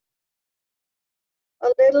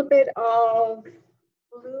 a little bit of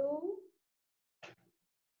blue,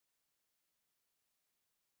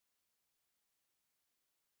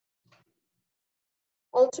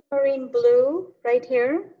 ultramarine blue, right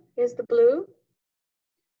here. Here's the blue.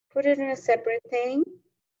 Put it in a separate thing,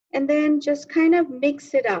 and then just kind of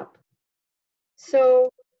mix it up.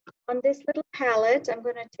 So on this little palette, I'm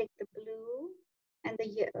going to take the blue and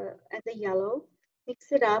the yellow,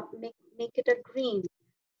 mix it up, make it a green.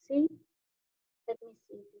 See? Let me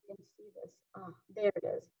see if you can see this. Ah, there it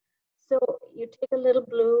is. So you take a little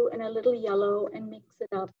blue and a little yellow and mix it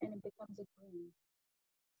up, and it becomes a green.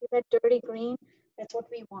 See that dirty green? That's what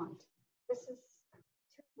we want. This is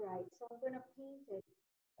too bright, so I'm going to paint it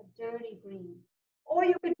a dirty green. Or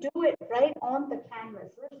you could do it right on the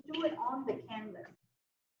canvas. Let's do it on the canvas.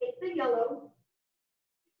 Take the yellow,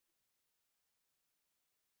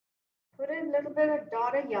 put a little bit of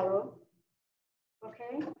dot of yellow,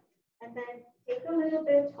 okay? And then take a little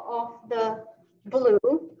bit of the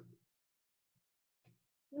blue,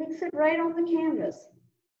 mix it right on the canvas.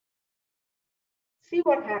 See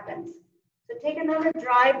what happens. So take another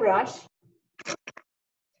dry brush,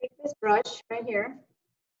 take this brush right here,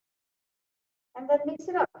 and then mix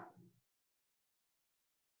it up.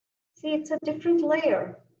 See, it's a different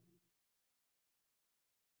layer.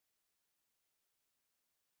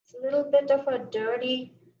 It's a little bit of a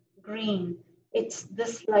dirty green. It's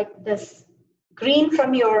this like this green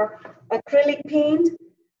from your acrylic paint,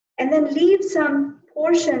 and then leave some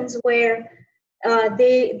portions where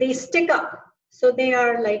they stick up. So they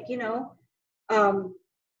are like, you know,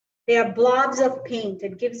 they are blobs of paint.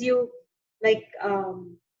 It gives you like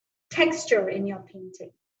texture in your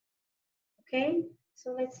painting. Okay,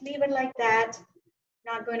 so let's leave it like that.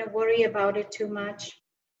 Not going to worry about it too much.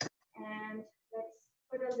 And let's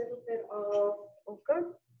put a little bit of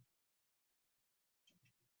ochre.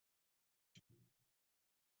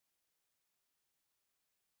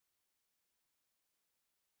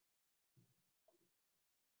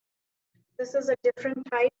 This is a different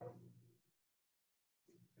type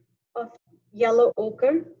of yellow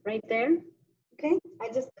ochre right there. Okay, I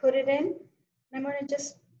just put it in. I'm going to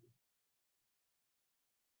just,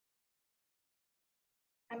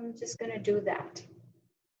 I'm just going to do that.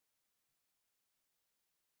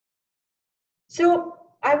 So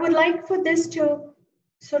I would like for this to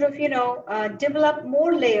sort of, you know, develop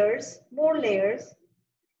more layers,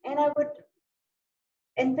 and I would,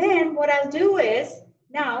 and then what I'll do is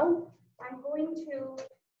now I'm going to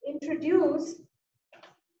introduce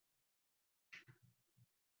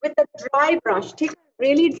with a dry brush. Take a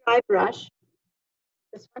really dry brush.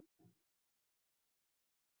 This one.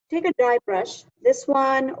 Take a dry brush. This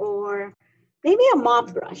one, or maybe a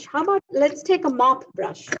mop brush. How about let's take a mop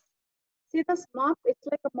brush. See this mop? It's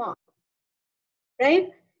like a mop, right?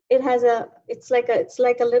 It has a. It's like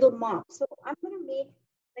a little mop. So I'm gonna make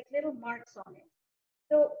like little marks on it.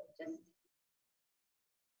 So just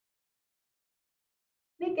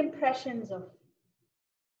make impressions of.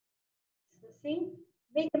 So see,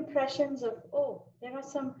 make impressions of. Oh, there are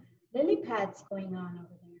some lily pads going on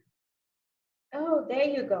over there. Oh, there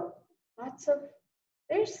you go. Lots of,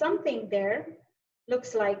 there's something there.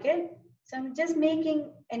 Looks like it. So I'm just making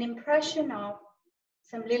an impression of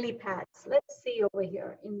some lily pads. Let's see over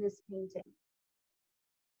here in this painting.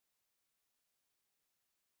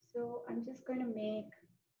 So I'm just going to make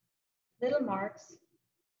little marks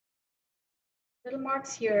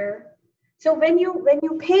here. So when you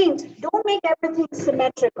paint, don't make everything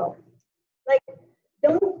symmetrical. Like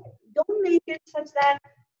don't make it such that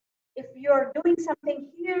if you're doing something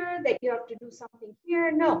here, that you have to do something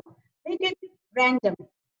here. No, make it random,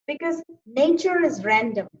 because nature is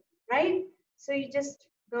random, right? So you just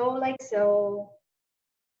go like so.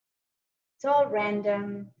 It's all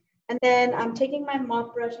random. And then I'm taking my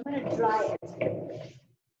mop brush. I'm going to dry it.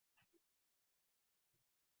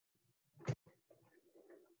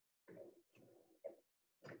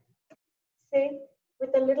 See,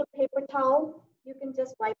 with a little paper towel, you can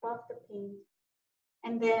just wipe off the paint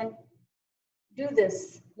and then do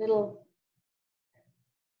this little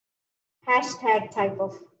hashtag type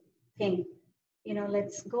of thing. You know,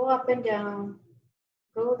 let's go up and down,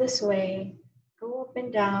 go this way, go up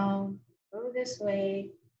and down, go this way.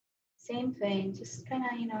 Same thing, just kind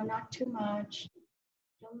of, you know, not too much.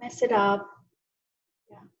 Don't mess it up.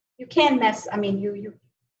 Yeah, you can mess. I mean, you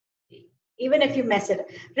even if you mess it.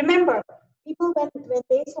 Remember, people when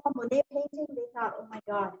they saw Monet painting, they thought, "Oh my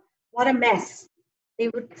God, what a mess!" They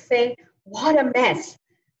would say, "What a mess!"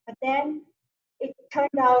 But then it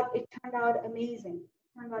turned out amazing.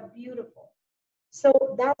 It turned out beautiful.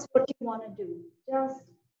 So that's what you want to do. Just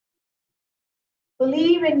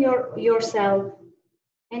believe in yourself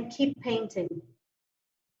and keep painting.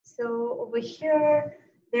 So over here,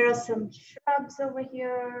 there are some shrubs over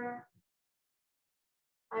here.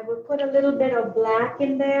 I will put a little bit of black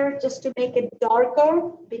in there just to make it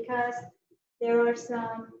darker, because there are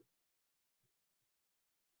some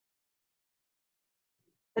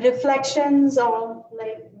reflections of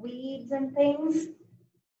like weeds and things.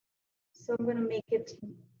 So I'm going to make it,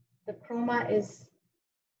 the chroma is,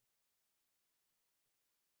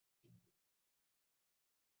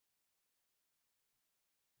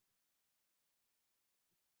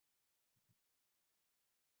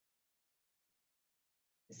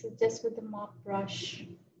 this is just with the mop brush.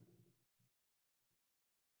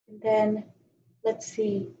 And then let's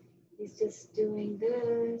see, he's just doing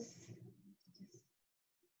this.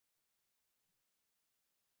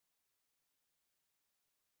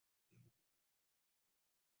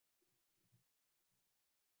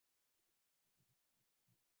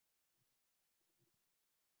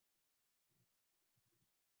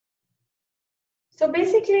 So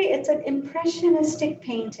basically, it's an impressionistic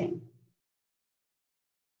painting.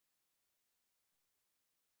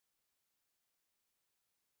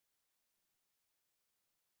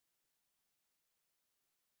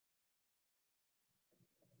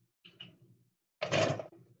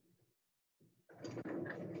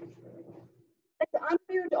 Let's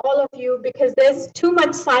unmute all of you because there's too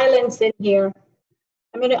much silence in here.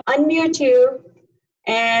 I'm going to unmute you,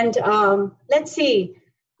 and let's see.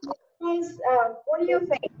 Guys, what do you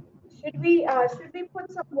think? Should we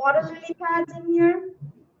put some water lily pads in here?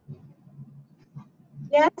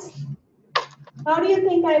 Yes. How do you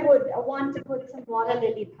think I would want to put some water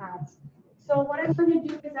lily pads? So what I'm going to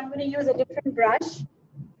do is I'm going to use a different brush,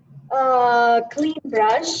 clean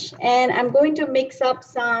brush, and I'm going to mix up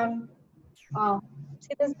some.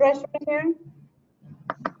 See this brush right here?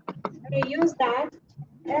 I'm going to use that,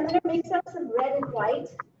 and I'm going to mix up some red and white.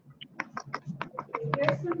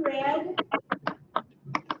 Here's some red.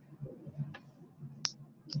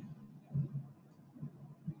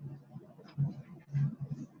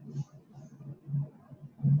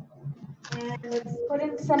 And let's put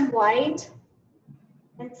in some white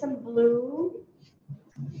and some blue.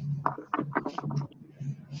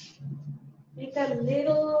 Make a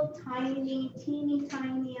little tiny, teeny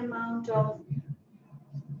tiny amount of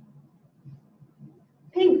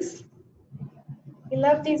pinks. We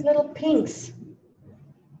love these little pinks.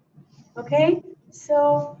 Okay,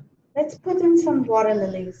 so let's put in some water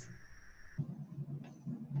lilies.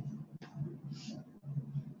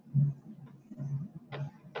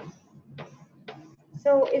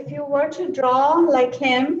 So if you were to draw like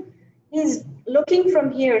him, he's looking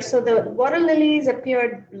from here. So the water lilies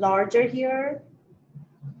appeared larger here.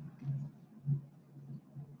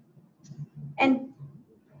 And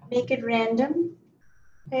make it random,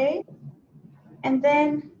 okay? And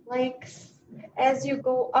then like as you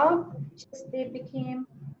go up, just they became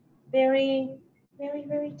very, very,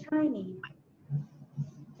 very tiny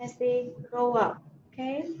as they go up,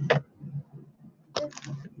 okay? Just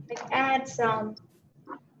like add some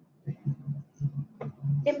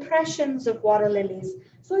impressions of water lilies.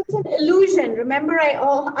 So it's an illusion. Remember,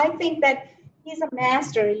 I think that he's a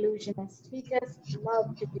master illusionist. He just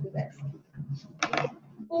loves to do this. He can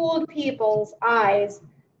fool people's eyes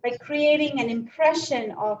by creating an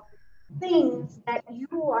impression of things that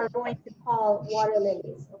you are going to call water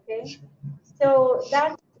lilies, okay? So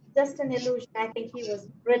that's just an illusion. I think he was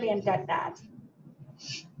brilliant at that.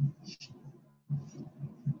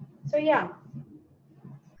 So yeah,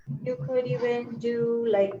 you could even do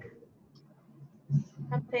like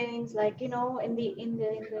some things like, you know, in the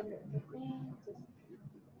thing, just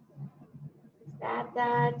add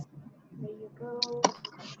that. There you go.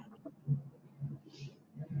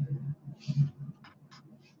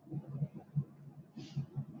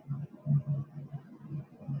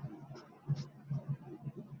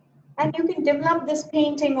 And you can develop this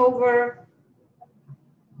painting over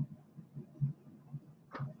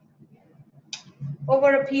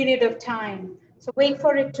a period of time. So wait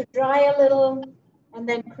for it to dry a little and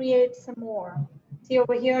then create some more. See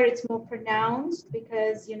over here, it's more pronounced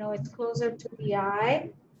because, you know, it's closer to the eye.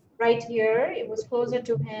 Right here, it was closer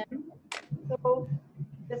to him. So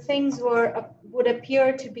the things would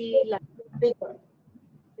appear to be like bigger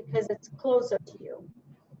because it's closer to you,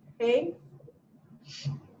 okay?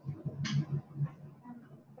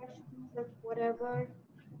 Questions of whatever.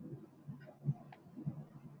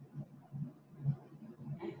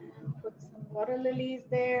 And put some water lilies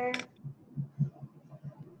there.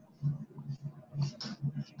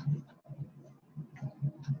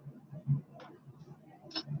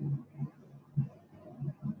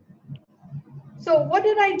 So what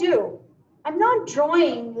did I do? I'm not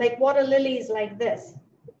drawing like water lilies like this.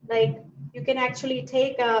 Like you can actually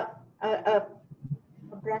take a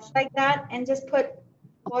brush like that and just put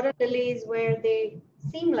water lilies where they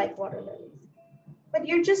seem like water lilies. But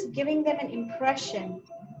you're just giving them an impression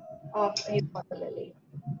of a water lily.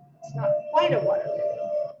 It's not quite a water lily.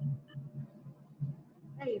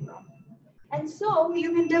 There you go. And so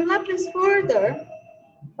you can develop this further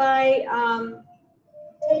by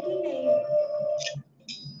taking a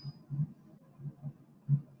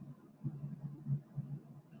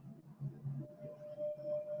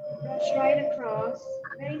brush right across,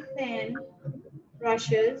 very thin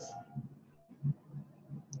brushes.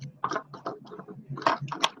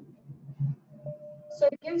 So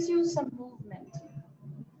it gives you some movement.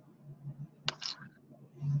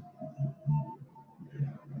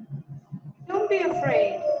 Don't be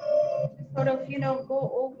afraid. Just sort of, you know,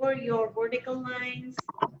 go over your vertical lines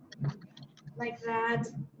like that.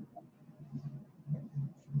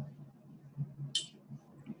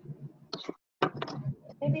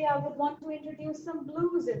 Maybe I would want to introduce some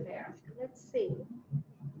blues in there. Let's see.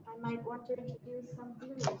 I might want to introduce some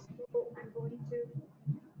blues. So I'm going to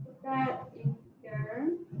put that in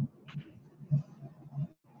here.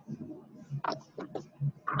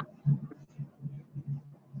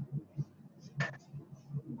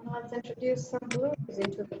 And let's introduce some blues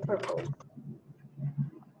into the purple.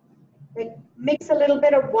 Like mix a little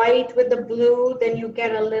bit of white with the blue, then you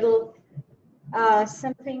get a little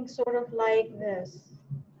something sort of like this.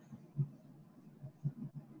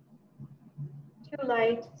 Too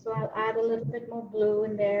light, so I'll add a little bit more blue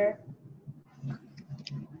in there.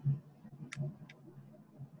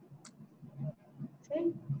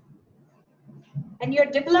 See? And you're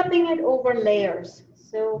developing it over layers.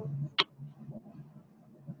 So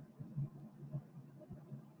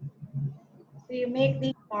you make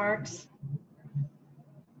these marks.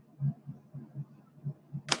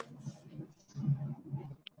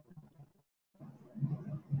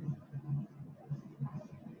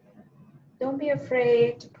 Don't be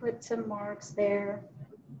afraid to put some marks there,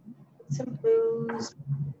 put some blues.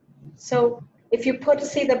 So if you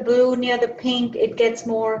see the blue near the pink, it gets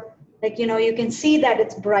more like, you know, you can see that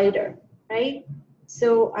it's brighter, right?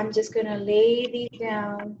 So I'm just gonna lay these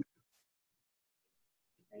down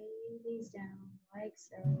like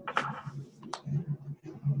so.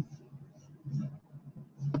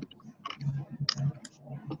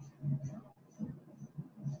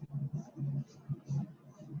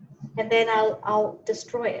 And then I'll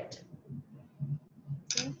destroy it.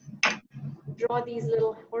 Okay? Draw these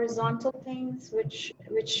little horizontal things, which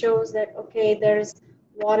shows that, okay, there's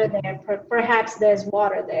water there. Perhaps there's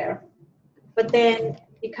water there. But then,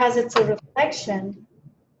 because it's a reflection,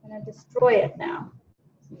 I'm going to destroy it now.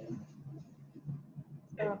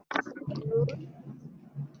 So,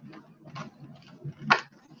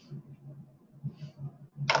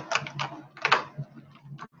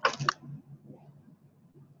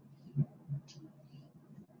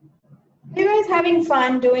 are you guys having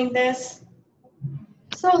fun doing this?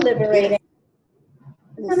 So liberating.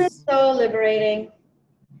 Isn't it so liberating?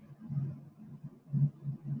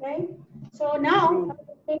 Okay, so now I'm going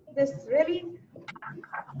to take this really.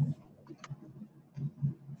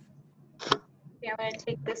 Okay, I'm going to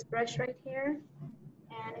take this brush right here,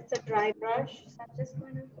 and it's a dry brush, so I'm just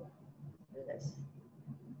going to do this.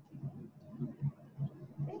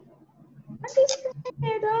 Okay. What is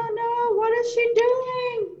it? Oh no, what is she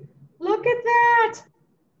doing? Look at that.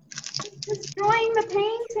 She's destroying the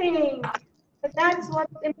painting. But that's what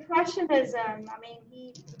Impressionism, I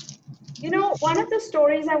mean, you know, one of the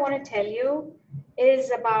stories I want to tell you is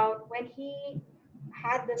about when he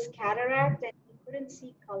had this cataract and he couldn't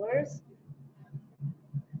see colors.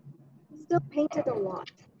 He still painted a lot.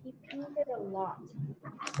 He painted a lot.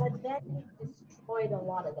 But then he destroyed a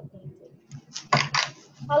lot of the painting.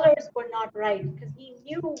 Colors were not right because he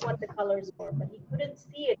knew what the colors were, but he couldn't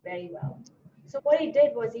see it very well. So what he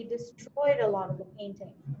did was he destroyed a lot of the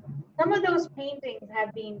paintings. Some of those paintings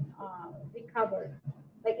have been recovered.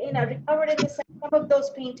 Like, you know, recovered in the sense, some of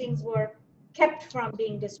those paintings were kept from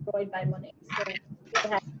being destroyed by Monet. So they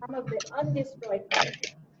have some of the undestroyed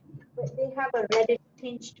paintings, but they have a reddish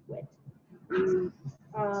tinge to it.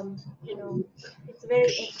 You know, it's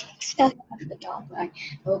very Stuck off the top. I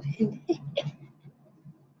opened.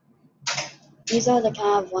 These are the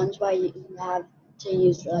kind of ones where you have to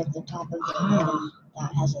use like the top of the ribbon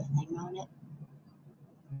that has a thing on it.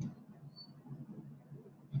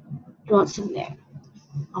 You want some there?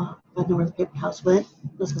 I don't know where the paper towels went. I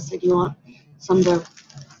was gonna say, do you want some to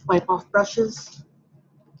wipe off brushes?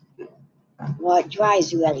 Well, it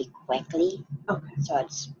dries really quickly. Okay. So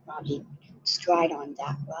it's probably dried on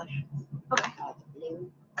that brush. Okay. The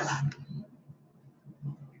blue.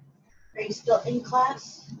 Are you still in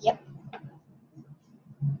class? Yep.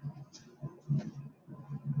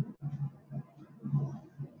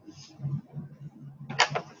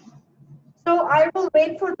 So I will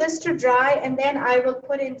wait for this to dry, and then I will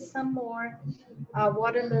put in some more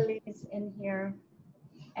water lilies in here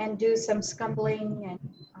and do some scumbling and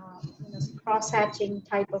you know, cross-hatching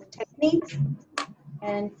type of techniques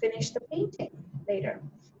and finish the painting later.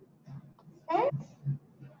 Okay?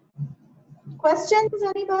 Questions,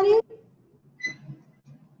 anybody?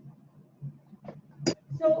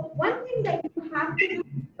 So one thing that you have to do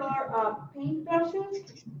with your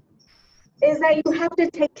paintbrushes is that you have to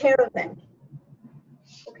take care of them.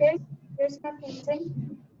 Okay, here's my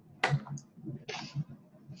painting.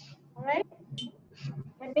 All right,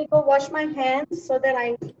 let me go wash my hands so that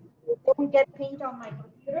I don't get paint on my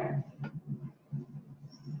computer.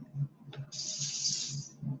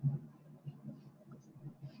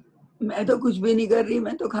 मैं तो कुछ भी नहीं कर रही,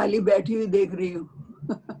 मैं तो खाली बैठी हुई देख रही हूँ।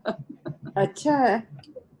 अच्छा है,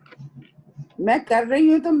 मैं कर रही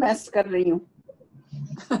हूँ तो मैस कर रही हूँ।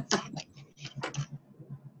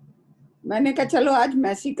 मैंने कहा चलो आज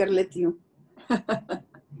मैस ही कर लेती हूँ।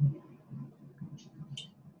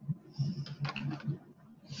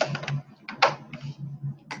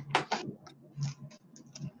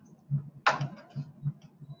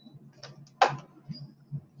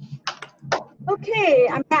 Okay,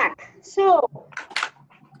 I'm back. So,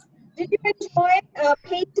 did you enjoy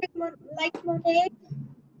painting like Monet?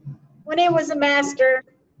 Monet was a master.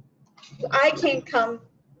 I can't come.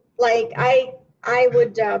 Like I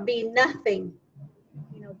would be nothing.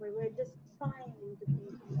 You know, but we're just trying to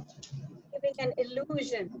paint, giving an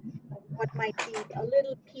illusion of what might be a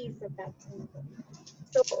little piece of that painting.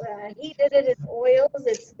 So he did it in oils.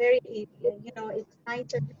 It's very, you know, it's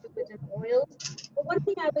nicer to do it in oils. But one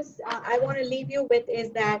thing I want to leave you with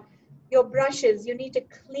is that your brushes, you need to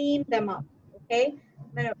clean them up. Okay,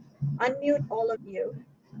 I'm gonna unmute all of you,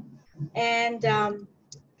 and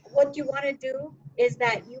what you want to do is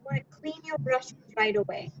that you want to clean your brushes right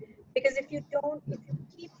away, because if you don't, if you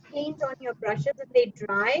keep paint on your brushes and they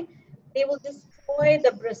dry, they will destroy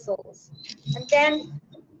the bristles, and then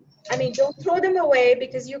I mean, don't throw them away,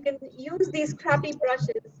 because you can use these crappy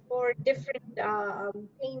brushes for different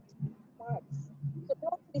paint parts. So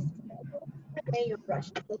don't throw away your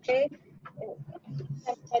brushes, okay?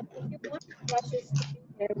 But if you want your brushes to be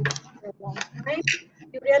there with you for a long time,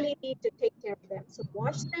 you really need to take care of them. So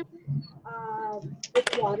wash them with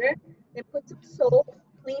water, then put some soap,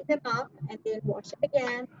 clean them up, and then wash it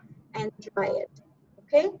again and dry it.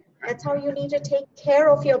 Okay? That's how you need to take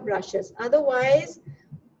care of your brushes. Otherwise,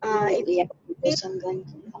 if you paint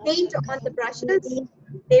on the brushes,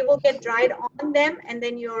 they will get dried on them, and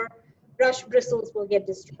then your brush bristles will get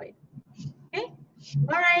destroyed. Okay?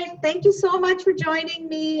 All right. Thank you so much for joining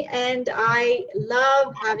me, and I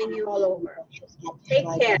love having you all over. Take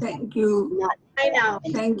care. Thank you. Bye now.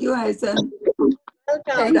 Thank you, Hyacinth.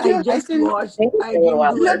 Welcome. But I just watched. I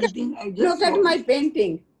didn't do anything. I just Look at my watched.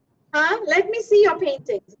 painting. Huh? Let me see your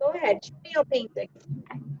paintings. Go ahead. Show me your paintings.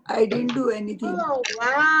 I didn't do anything. Oh,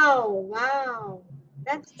 wow. Wow.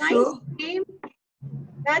 That's nice, So, James.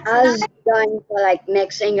 That's I was nice. going for like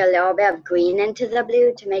mixing a little bit of green into the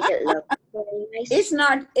blue to make it look really nice. It's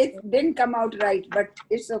not, it didn't come out right, but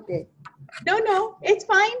it's okay. No, no, it's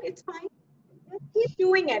fine. It's fine. Just keep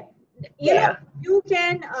doing it. You know, you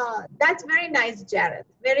can, that's very nice, Jared.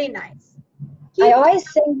 Very nice. I always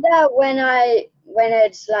think that when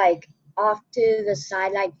it's like off to the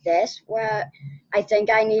side like this, where I think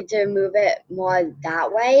I need to move it more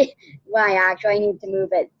that way, when I actually need to move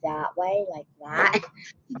it that way, like that.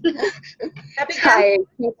 So I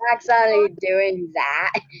keep accidentally doing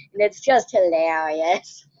that, and it's just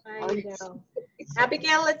hilarious. I know.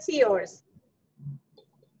 Abigail, let's see yours.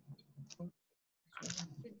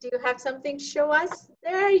 Do you have something to show us?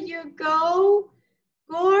 There you go.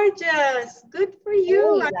 Gorgeous. Good for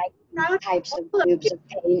you. I like types of tubes of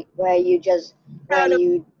paint where you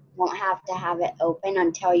won't have to have it open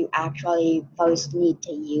until you actually first need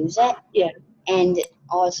to use it. Yeah. And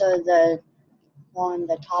also the one on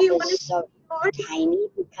the top is so tiny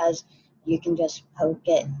because you can just poke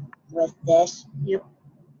it with this. Yep.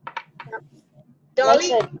 Dolly,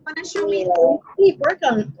 you want to show me? Keep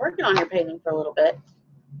working on your painting for a little bit.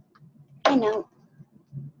 I know.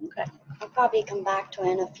 Okay. I'll probably come back to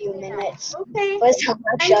it in a few minutes. Okay. But I'll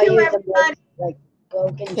Thank show you, you everybody. the most, like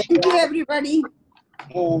broken Thank you, scrap everybody.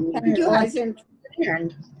 and Thank you, Hyacinth.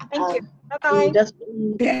 Thank you. um, Bye-bye. Just